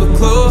time we're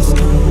close,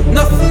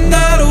 nothing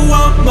that I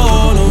want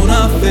more. No,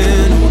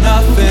 nothing, oh,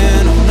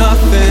 nothing, oh,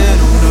 nothing,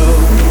 oh, no.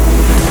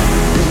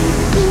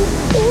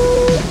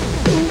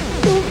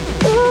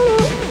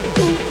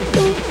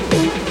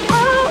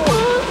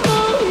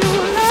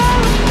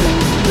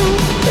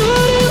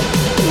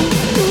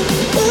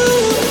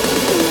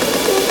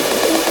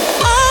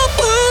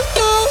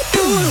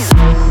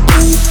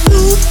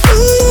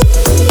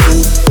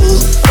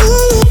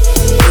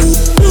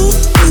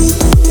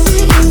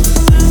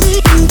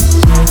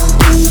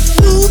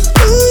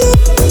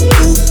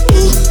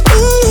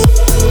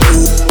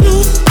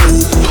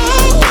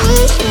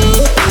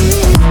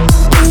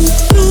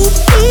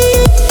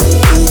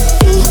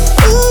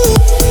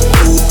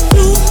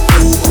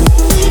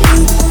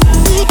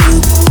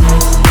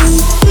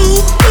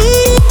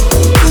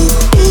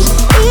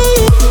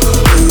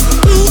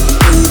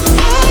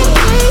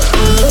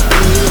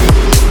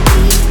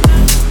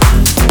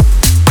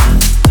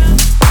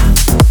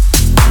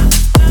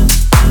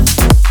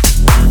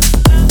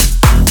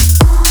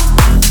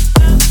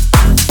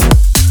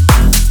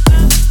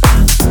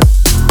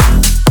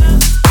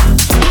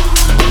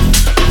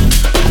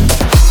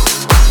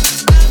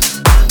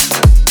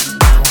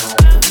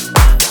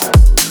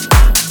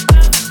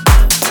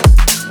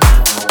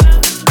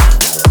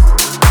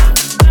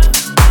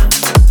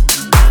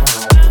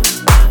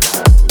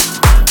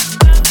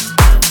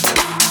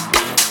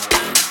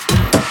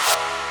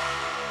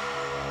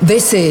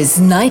 This is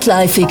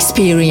Nightlife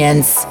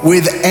Experience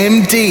with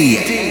MD.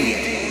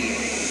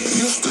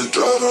 Used to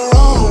drive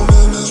around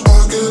in this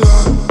parking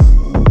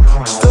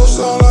lot. Still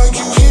sound like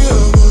you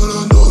here, but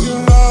I know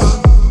you're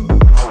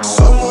not.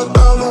 Somewhere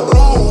down the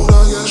road, I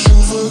guess you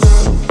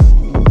forgot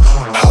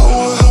how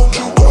I helped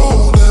you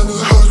grow, never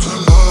hurt a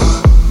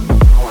lot.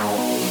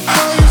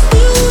 How you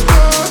feel,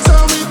 girl?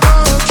 Tell me the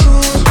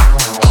truth.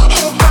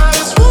 Hope that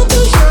it's worth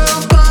the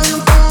champagne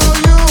for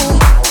you.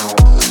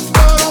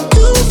 I don't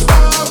give a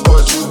fuck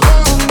what you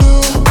gon' do,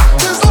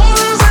 as long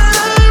as it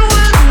ain't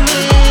with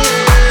me.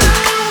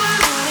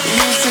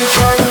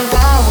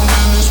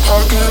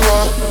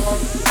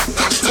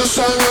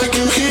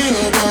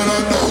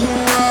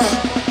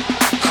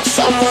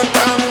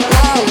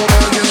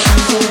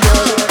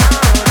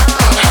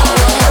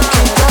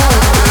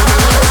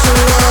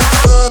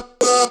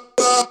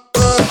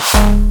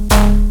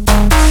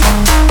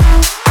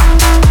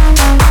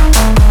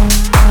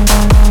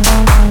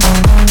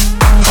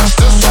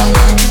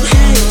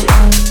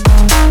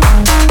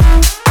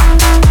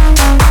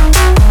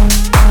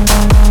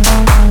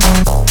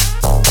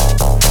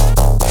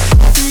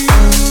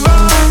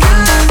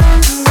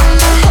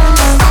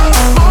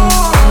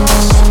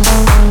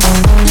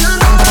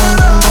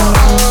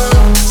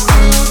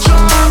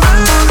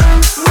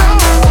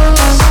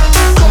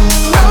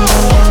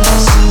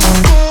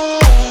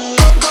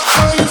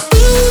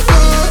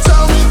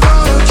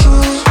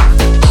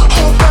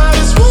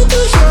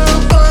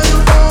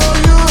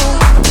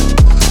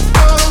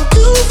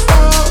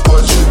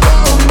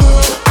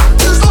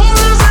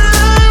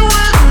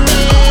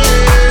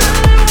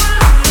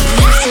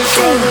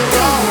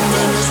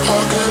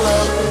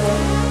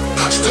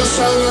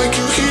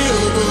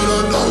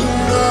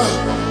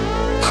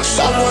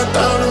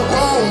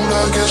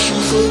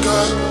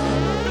 forgot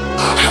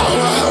how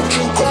I helped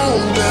you grow.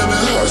 Damn,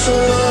 it hurts a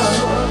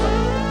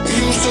lot. We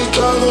used to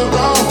drive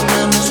around.